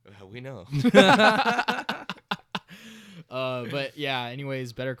 We know. But yeah.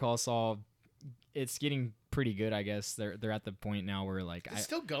 Anyways, Better Call Saul. It's getting pretty good, I guess. They're at the point now where like It's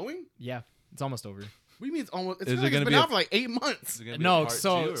still going? yeah, it's almost over. What do you mean it's almost? It's Is been it like it's gonna been be a- out for like 8 months. Is it gonna be a No, part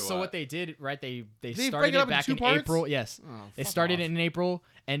so two or so what they did, right? They break started it up it into back 2 in parts? April. Yes, Oh, they fuck started off. it in April,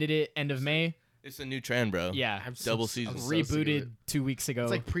 ended it end of May. It's a new trend, bro. Yeah, Double I'm season. so sick of it. rebooted 2 weeks ago.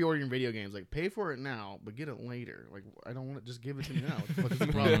 It's like pre-ordering video games. Like, pay for it now, but get it later. Like, I don't want it. Just give it to me now. What the fuck is the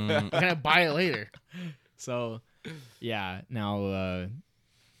problem? Mm. Can I buy it later? So, yeah, now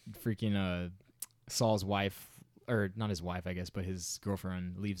freaking Saul's wife, or not his wife, I guess, but his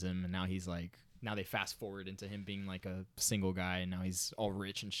girlfriend leaves him, and now he's like, now they fast forward into him being like a single guy, and now he's all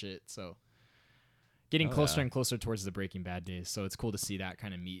rich and shit. So, getting Oh, closer yeah. and closer towards the Breaking Bad days. So it's cool to see that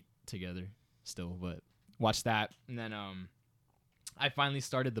kind of meet together still. But watch that, and then I finally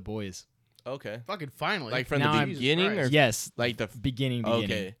started The Boys. Okay. Fucking finally. Like from Now the I'm- beginning, or Yes, like the beginning.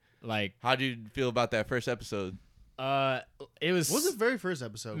 Okay. Like How'd you feel about that first episode? it was. What was the very first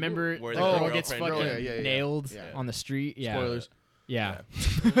episode? Remember Where the the girl gets girlfriend- fucking Oh, yeah. nailed Yeah. on the street? Yeah. Spoilers. Yeah.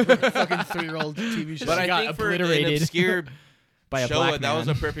 Fucking 3-year-old TV show. But She I got think for an obliterated obscure by a show, black that was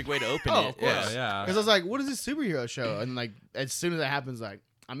man. a perfect way to open Oh, it. of course. Oh, yeah. Because I was like, what is this superhero show? And like, as soon as that happens, like,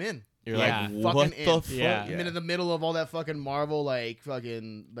 I'm in. You're Yeah. like, Fucking what the in. fuck? Yeah. I'm in the middle of all that fucking Marvel, like,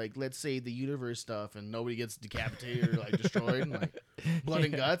 fucking, like, let's say the universe stuff, and nobody gets decapitated or, like, destroyed, and, like, blood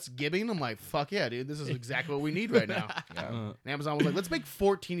and guts, gibbing. I'm like, fuck yeah, dude. This is exactly what we need right now. And Amazon was like, let's make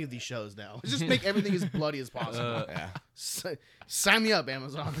 14 of these shows now. Let's just make everything as bloody as possible. Yeah. Sign me up,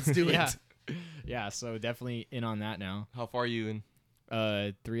 Amazon. Let's do Yeah. it. Yeah, so definitely in on that now. How far are you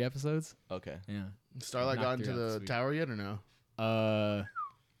in? 3 episodes? Okay. Yeah. Starlight Not got into 3 the this week. tower yet or no?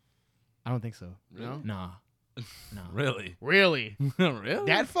 I don't think so. No? Nah. No. Really? Really? Really?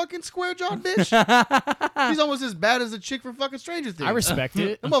 That fucking square jawed bitch? She's almost as bad as the chick from fucking Stranger Things. I respect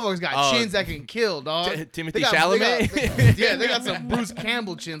it. Them motherfuckers got Oh, chins that can kill, dog. Timothy They got- Chalamet? yeah, they got some Bruce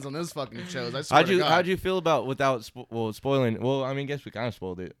Campbell chins on those fucking shows. I swear How'd to you God. How'd you feel about without spoiling? Well, I mean, guess we kind of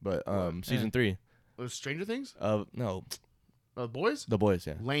spoiled it, but season 3 Was Stranger Things? no, Boys? The Boys.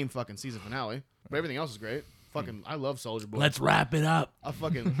 Yeah. Lame fucking season finale. But everything else is great. Fucking, I love Soldier Boy. Let's wrap it up. I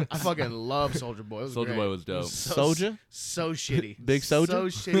fucking love Soldier Boy. It was Soldier great. Boy was dope. Soldier? So shitty. Big Soldier? So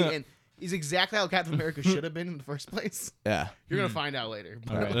shitty. And he's exactly how Captain America should have been in the first place. Yeah. You're gonna find out later.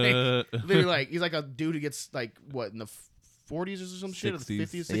 But, Okay. like, literally, like he's like a dude who gets like what in the 40s or some shit, or the 60s.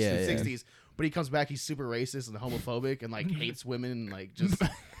 50s, 60s, Yeah, yeah. 60s. But he comes back, he's super racist and homophobic and like hates women and like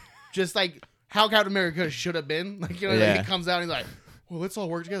just like how Captain America should have been. Like Yeah. he comes out and he's like, well, let's all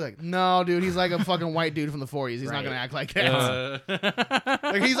work together. Like, no, dude, he's like a fucking white dude from the 40s. He's not Right. gonna act like that.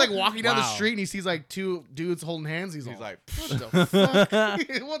 Like he's like walking down the Wow. street and he sees like 2 dudes holding hands. He's He's all, like, what the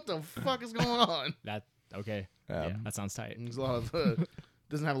fuck? What the fuck is going on? That okay. Yeah. Yeah, that sounds tight. There's a lot of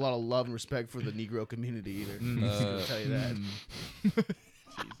doesn't have a lot of love and respect for the Negro community either. Just gonna tell you that. Jesus.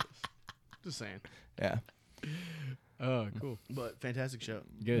 Just saying. yeah. Oh, cool. But fantastic show.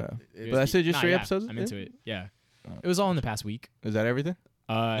 Good. Yeah. It's- But that's it. Just Nah, 3 yeah, episodes. I'm into it. Yeah. It was all in the past week. Is that everything?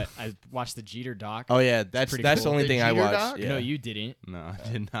 I watched the Jeter doc. Oh yeah, that's pretty the cool. only The thing I Jeter watched. doc? Yeah. No, you didn't. No, I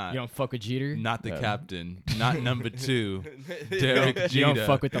did not. You don't fuck with Jeter. Not the No. captain. Not number 2. Derek Jeter. You don't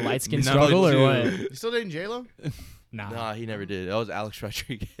fuck with the light skin Number struggle or 2. what? You still dating J-Lo? Nah. Nah, he never did. That was Alex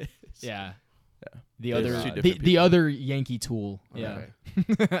Rodriguez. Yeah. Yeah. The They're other two different the people. other Yankee tool. Yeah.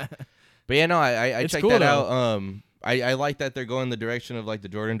 Okay. But yeah, no, I It's checked cool, that though. out. I like that they're going the direction of like the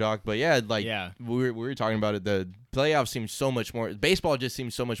Jordan doc, but yeah, like Yeah. we were talking about it. The playoffs seem so much more. Baseball just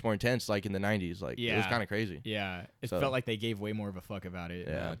seems so much more intense, like in the '90s. Like it was Yeah. kind of crazy. Yeah. It So- felt like they gave way more of a fuck about it.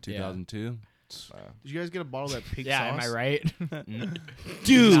 Yeah. 2002. Did you guys get a bottle of that pink Yeah, sauce? am I right?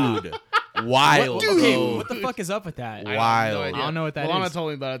 Dude, wild. Dude, bro. what the fuck is up with that? I have Wild. no idea. I don't know what that Lana is. told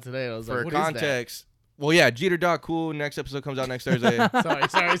me about it today. I was For like, what is that? context, well, yeah, Jeter doc, cool. Next episode comes out next Thursday.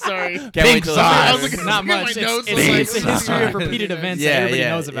 Sorry. Can't wait till sauce. I was it's looking- Not Look at much. my It's, notes, it's, I was like, it's a what is history of that? repeated events Yeah, that everybody yeah,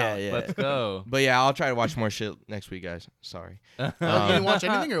 knows yeah, about. yeah. Let's go. But yeah, I'll try to watch more shit next week, guys. Sorry. You didn't watch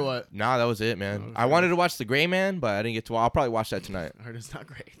anything or what? Nah, that was it, man. I wanted to watch The Gray Man, but I didn't get to. I'll probably watch that tonight. I heard it's not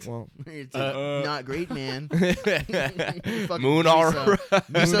great. Well, It's not great, man. Fucking Moon miso. all right.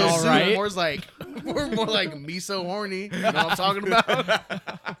 Miso all soup. right. We're more like miso horny. You know what I'm talking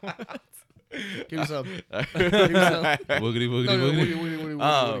about? Give me some. Give me some. Woogity, woogity, No, woogity. woogie, woogie, woogie,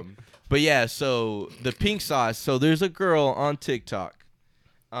 woogie. But yeah, so the pink sauce. So there's a girl on TikTok.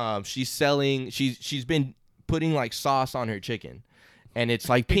 She's selling. She's been putting like sauce on her chicken, and it's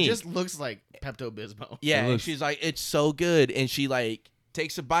like pink. It just looks like Pepto-Bismol. Yeah, and she's like, it's so good, and she like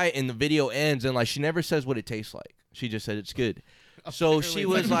takes a bite, and the video ends, and like she never says what it tastes like. She just said it's good. So she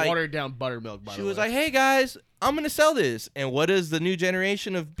was like, watered down buttermilk. She was like, hey guys, I'm gonna sell this, and what does the new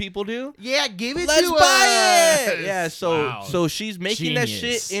generation of people do? yeah, give it Let's to buy us. it. Yeah, so Wow. so she's making that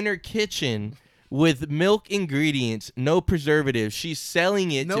Genius. shit in her kitchen with milk ingredients, no preservatives. She's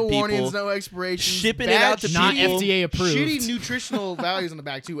selling it No to people, warnings, no expirations. shipping it bad out to shitty- Not people. FDA approved. Shitty nutritional values on the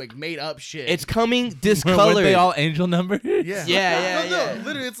back too, like made up shit. It's coming Weren't discolored. they all angel numbers? yeah, Yeah, No, yeah.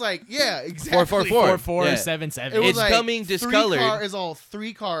 literally, it's like exactly 444. 4477. It was It's like coming discolored. Is all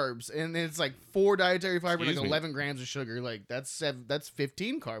 3 carbs, and it's like 4 dietary fiber, and Excuse like me. 11 grams of sugar. Like that's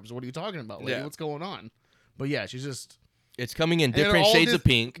 15 carbs. What are you talking about? Like, Yeah. what's going on? But yeah, she's just It's coming in they're different all shades dis- of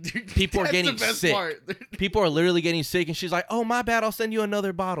pink. People are That's getting the best sick. part. People are literally getting sick, and she's like, "Oh, my bad. I'll send you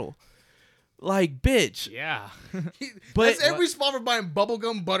another bottle." Like, bitch. Yeah. But That's every spot for buying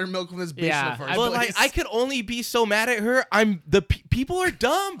bubblegum buttermilk from this bitch Yeah, in the first But place. like, I could only be so mad at her. People are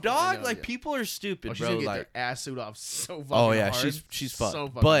dumb, dog. know, like, yeah. people are stupid, Oh, she's bro. gonna get Like, their ass suit off so fucking oh yeah, hard. she's fucked. So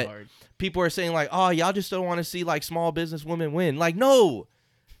fucking But hard. people are saying like, "Oh, y'all just don't want to see like small business women win." Like, no,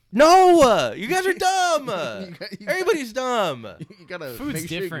 you guys are dumb. You Everybody's dumb. You gotta Food's make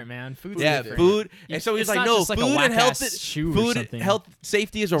sure different, man. Food's Yeah, different. food. You- And so he's it's like, not no, just like a food and health, whack-ass shoe or food, something. health,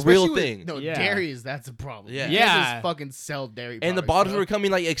 safety is a Especially real with- thing. No, Yeah. dairies, that's a problem. Yeah. You can't Yeah. just fucking sell dairy And the products, bottles bro. were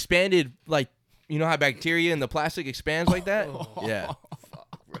coming like expanded, like you know how bacteria in the plastic expands like that. Yeah,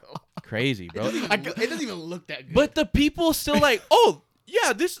 bro. crazy, bro. It doesn't even look that good. But the people still like, oh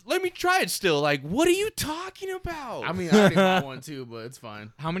yeah, let me try it still. Like, what are you talking about? I mean, I already bought one too, but it's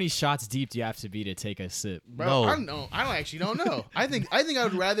fine. How many shots deep do you have to be to take a sip? Bro, No. I don't know. I don't actually don't know. I think I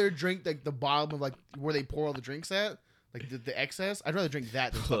would rather drink like the bottom of like where they pour all the drinks at, like the excess. I'd rather drink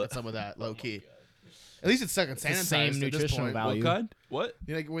that than fucking some of that low key. At least it's second the sanitized same at this nutritional point. value. What kind? What?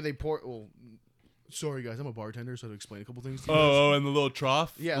 You know, like where they pour. Well, sorry guys, I'm a bartender, so to explain a couple things. To you guys. Oh, and the little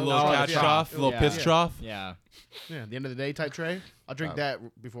trough? Yeah, the the little little cat trough, yeah. trough, little Yeah. piss Yeah. trough. Yeah. Yeah, at the end of the day type tray. I'll drink that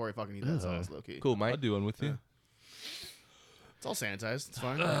before I fucking eat that sauce, low key. cool, I'll Mike. do one with you. It's all sanitized. It's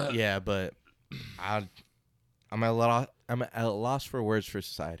fine. Yeah, but I'm at a loss for words for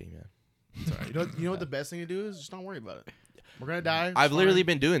society, man. It's all right. You know what the best thing to do is just don't worry about it. We're gonna die. it's I've literally fine.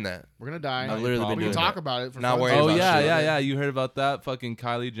 been doing that. We're gonna die. I've literally been we doing can talk that. about it. For Not fun. worried Oh about yeah, shit. yeah. You heard about that? Fucking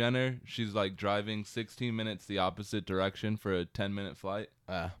Kylie Jenner. She's like driving 16 minutes the opposite direction for a 10-minute flight.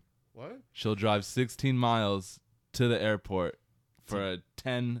 What? She'll drive 16 miles to the airport for a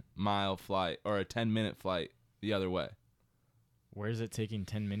 10-mile flight or a 10-minute flight the other way. Where is it taking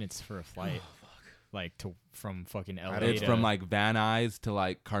 10 minutes for a flight? Like from fucking LA It's to from like Van Nuys to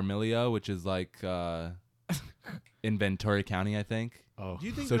like Carmelia, which is like in Ventura County, I think. Oh. Do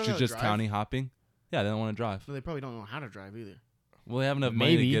you think So they're she's gonna just drive? county hopping. Yeah, they don't want to drive. So they probably don't know how to drive either. Well, they have enough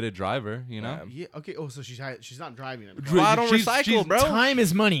money to Maybe. get a driver, you know? Yeah. Okay. Oh, so she's not driving it. Dri- Well, I don't she's- recycle, she's bro. Time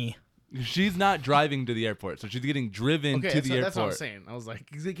is money. She's not driving to the airport, so she's getting driven Okay, to the that's what I'm airport. saying. I was like,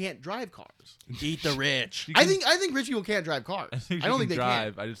 'cause they can't drive cars. Eat the rich. She I can- think rich people can't drive cars. I don't think they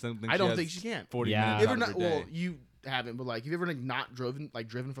drive. can. I just don't think I she don't has think she can. 40 Yeah. minutes You ever out not? of her day. Well, you haven't, but like, you ever like not driven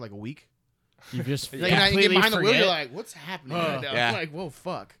for like a week? You just Like, and you get completely behind the wheel, you're forget. like, what's happening right now? Yeah. I'm like, whoa,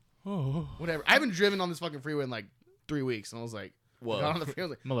 fuck. Whatever. I haven't driven on this fucking freeway in like 3 weeks, and I was like, Whoa. got on the freeway. I was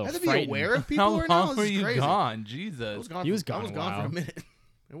like, I'm a little I have to be frightened. aware of people How right now. long This were is you crazy. gone? I Jesus. was gone. He was I was gone a gone for a while. minute.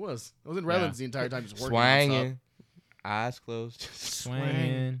 It was. I was in Redlands the entire time, just working. Swanging, eyes closed.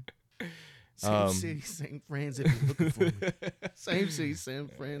 Swinging. Same city, same friends. If you're looking for me. Same city, same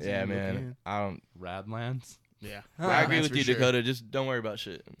friends. if Yeah, you're man. looking. I don't. Radlands. Yeah, I agree That's with for you, sure. Dakota. Just don't worry about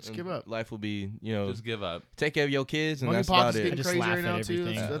shit. Just give up. Life will be, you know, Just give up. take care of your kids, and Monkey that's Pop about is it. getting just crazy laugh right at now too.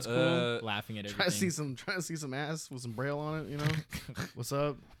 everything. That's cool. Laughing at Trying to see everything. some ass with some braille on it. You know, what's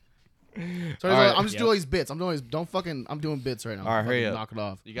up? So All right. I'm just Yep. doing all these bits. I'm doing bits right now. All right, hurry Fucking up. Knock it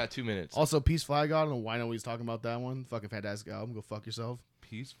off. You got 2 minutes. Also, Peace Fly God. I don't know why nobody's talking about that one. Fucking fantastic album. Go fuck yourself.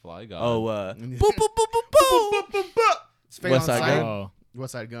 Peace, fly God. Oh, And- boop, boop, boop, boop, boop. It's Fade West on Side Sight. Gun? Oh.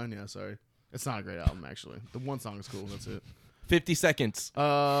 West Side Gun. Yeah, sorry. It's not a great album actually. The one song is cool. That's it. 50 seconds.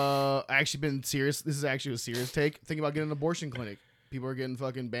 I actually been serious. This is actually a serious take. Thinking about getting an abortion clinic. People are getting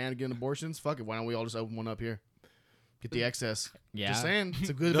fucking banned getting abortions. Fuck it. Why don't we all just open one up here? Get the excess. Yeah. Just saying. It's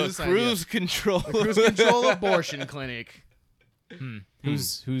a good The business cruise idea. control. The cruise control abortion clinic.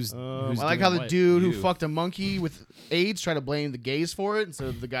 Who's I like how doing the what? dude who You. fucked a monkey with AIDS tried to blame the gays for it instead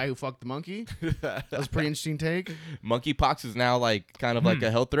of the guy who fucked the monkey. That was a pretty interesting take. Monkeypox is now like kind of like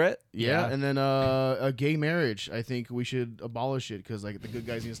a health threat. Yeah, Yeah. and then a gay marriage. I think we should abolish it because like the good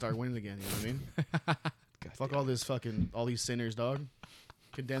guys need to start winning again. You know what I mean? Fuck all this fucking all these sinners, dog.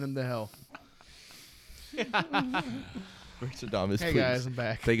 Condemn them to hell. Richardamus, Hey please. guys, I'm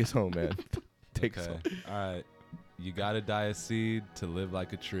back. Take us home, man. Take us Okay. home. All right. You gotta die a seed to live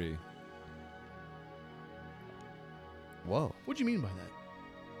like a tree. Whoa. What do you mean by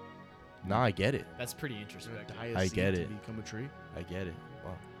that? Nah, I get it. That's pretty introspective. Die a I seed get to it. become a tree. I get it.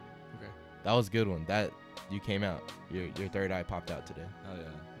 Wow. Okay. That was a good one. That you came out. Your third eye popped out today. Oh yeah.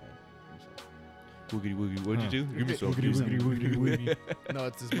 Woogity woogity. What'd you do? Give me some. Woogity, woogity, woogity, woogity. No,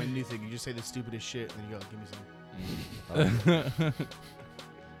 it's this my new thing. You just say the stupidest shit, and then you go, give me some.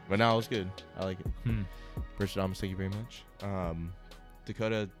 But now it was good. I like it. Hmm. Richardamus, thank you very much.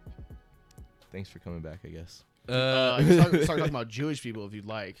 Dakota, thanks for coming back, I guess. Start talking about Jewish people if you'd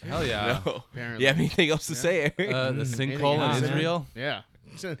like. Hell yeah. No. Apparently. You have anything else to say, Eric? The sinkhole else, in man? Israel. Yeah.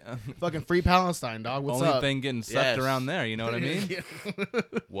 Fucking free Palestine, dog. What's Only up? thing getting sucked Yes. around there. You know what I mean?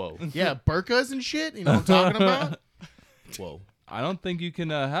 Whoa. Yeah, burqas and shit. You know what I'm talking about? Whoa. I don't think you can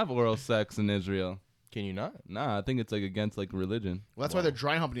have oral sex in Israel. Can you not? Nah, I think it's like against like religion. Well, that's why they're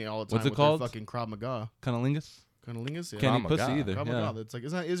dry humping it all the time. What's it with called? Their fucking Krav Maga. Cunnilingus? Cunnilingus? Yeah. Can't eat Krav pussy Maga. either. Krav Yeah. Maga. That's like,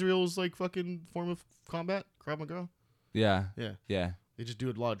 isn't that Israel's like fucking form of combat? Krav Maga? Yeah. Yeah. Yeah. They just do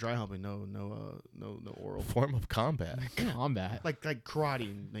a lot of dry humping. No oral. Form of combat. Combat. Like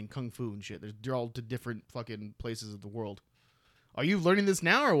karate and kung fu and shit. They're all to different fucking places of the world. Are you learning this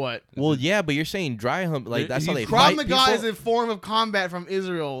now or what? Well, yeah, but you're saying dry hump. Like, that's how they Krav fight Maga people? is a form of combat from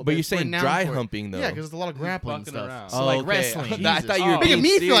Israel. But you're that's saying renowned dry for it. humping, though. Yeah, because there's a lot of grappling fucking stuff. around. So, like, okay. wrestling. I thought you were Making being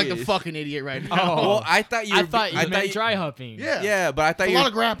me feel like the serious. fucking idiot right now. Oh. Well, I thought you were. I thought you meant you- dry humping. Yeah. Yeah, but I thought a you lot were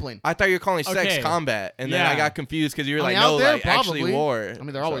of grappling. I thought you were calling sex Okay. combat, and then I Yeah. got confused because you were I like, mean, no, out there, like actually probably. war. I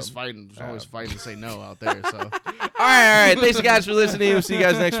mean, they're always So- fighting. They're always fighting to say no out there. So All right. Thanks, you guys, for listening. We'll see you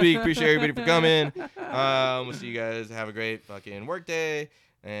guys next week. Appreciate everybody for coming. We'll see you guys. Have a great fucking work day,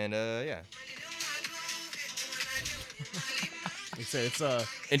 and yeah, like I said,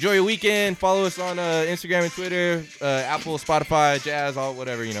 it's enjoy your weekend. Follow us on Instagram and Twitter, Apple, Spotify, Jazz, all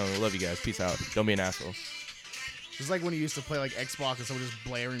whatever. You know, love you guys. Peace out. Don't be an asshole. it's like when you used to play like Xbox and someone just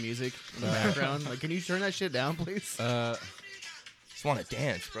blaring music in the background. Like, can you turn that shit down, please? Just want to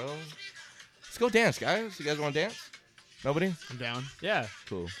dance, bro. Let's go dance, guys. You guys want to dance? Nobody? I'm down. Yeah.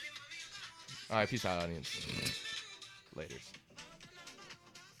 Cool. All right. Peace out, audience. Later.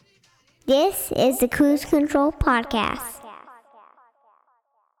 This is the Cruise Control Podcast.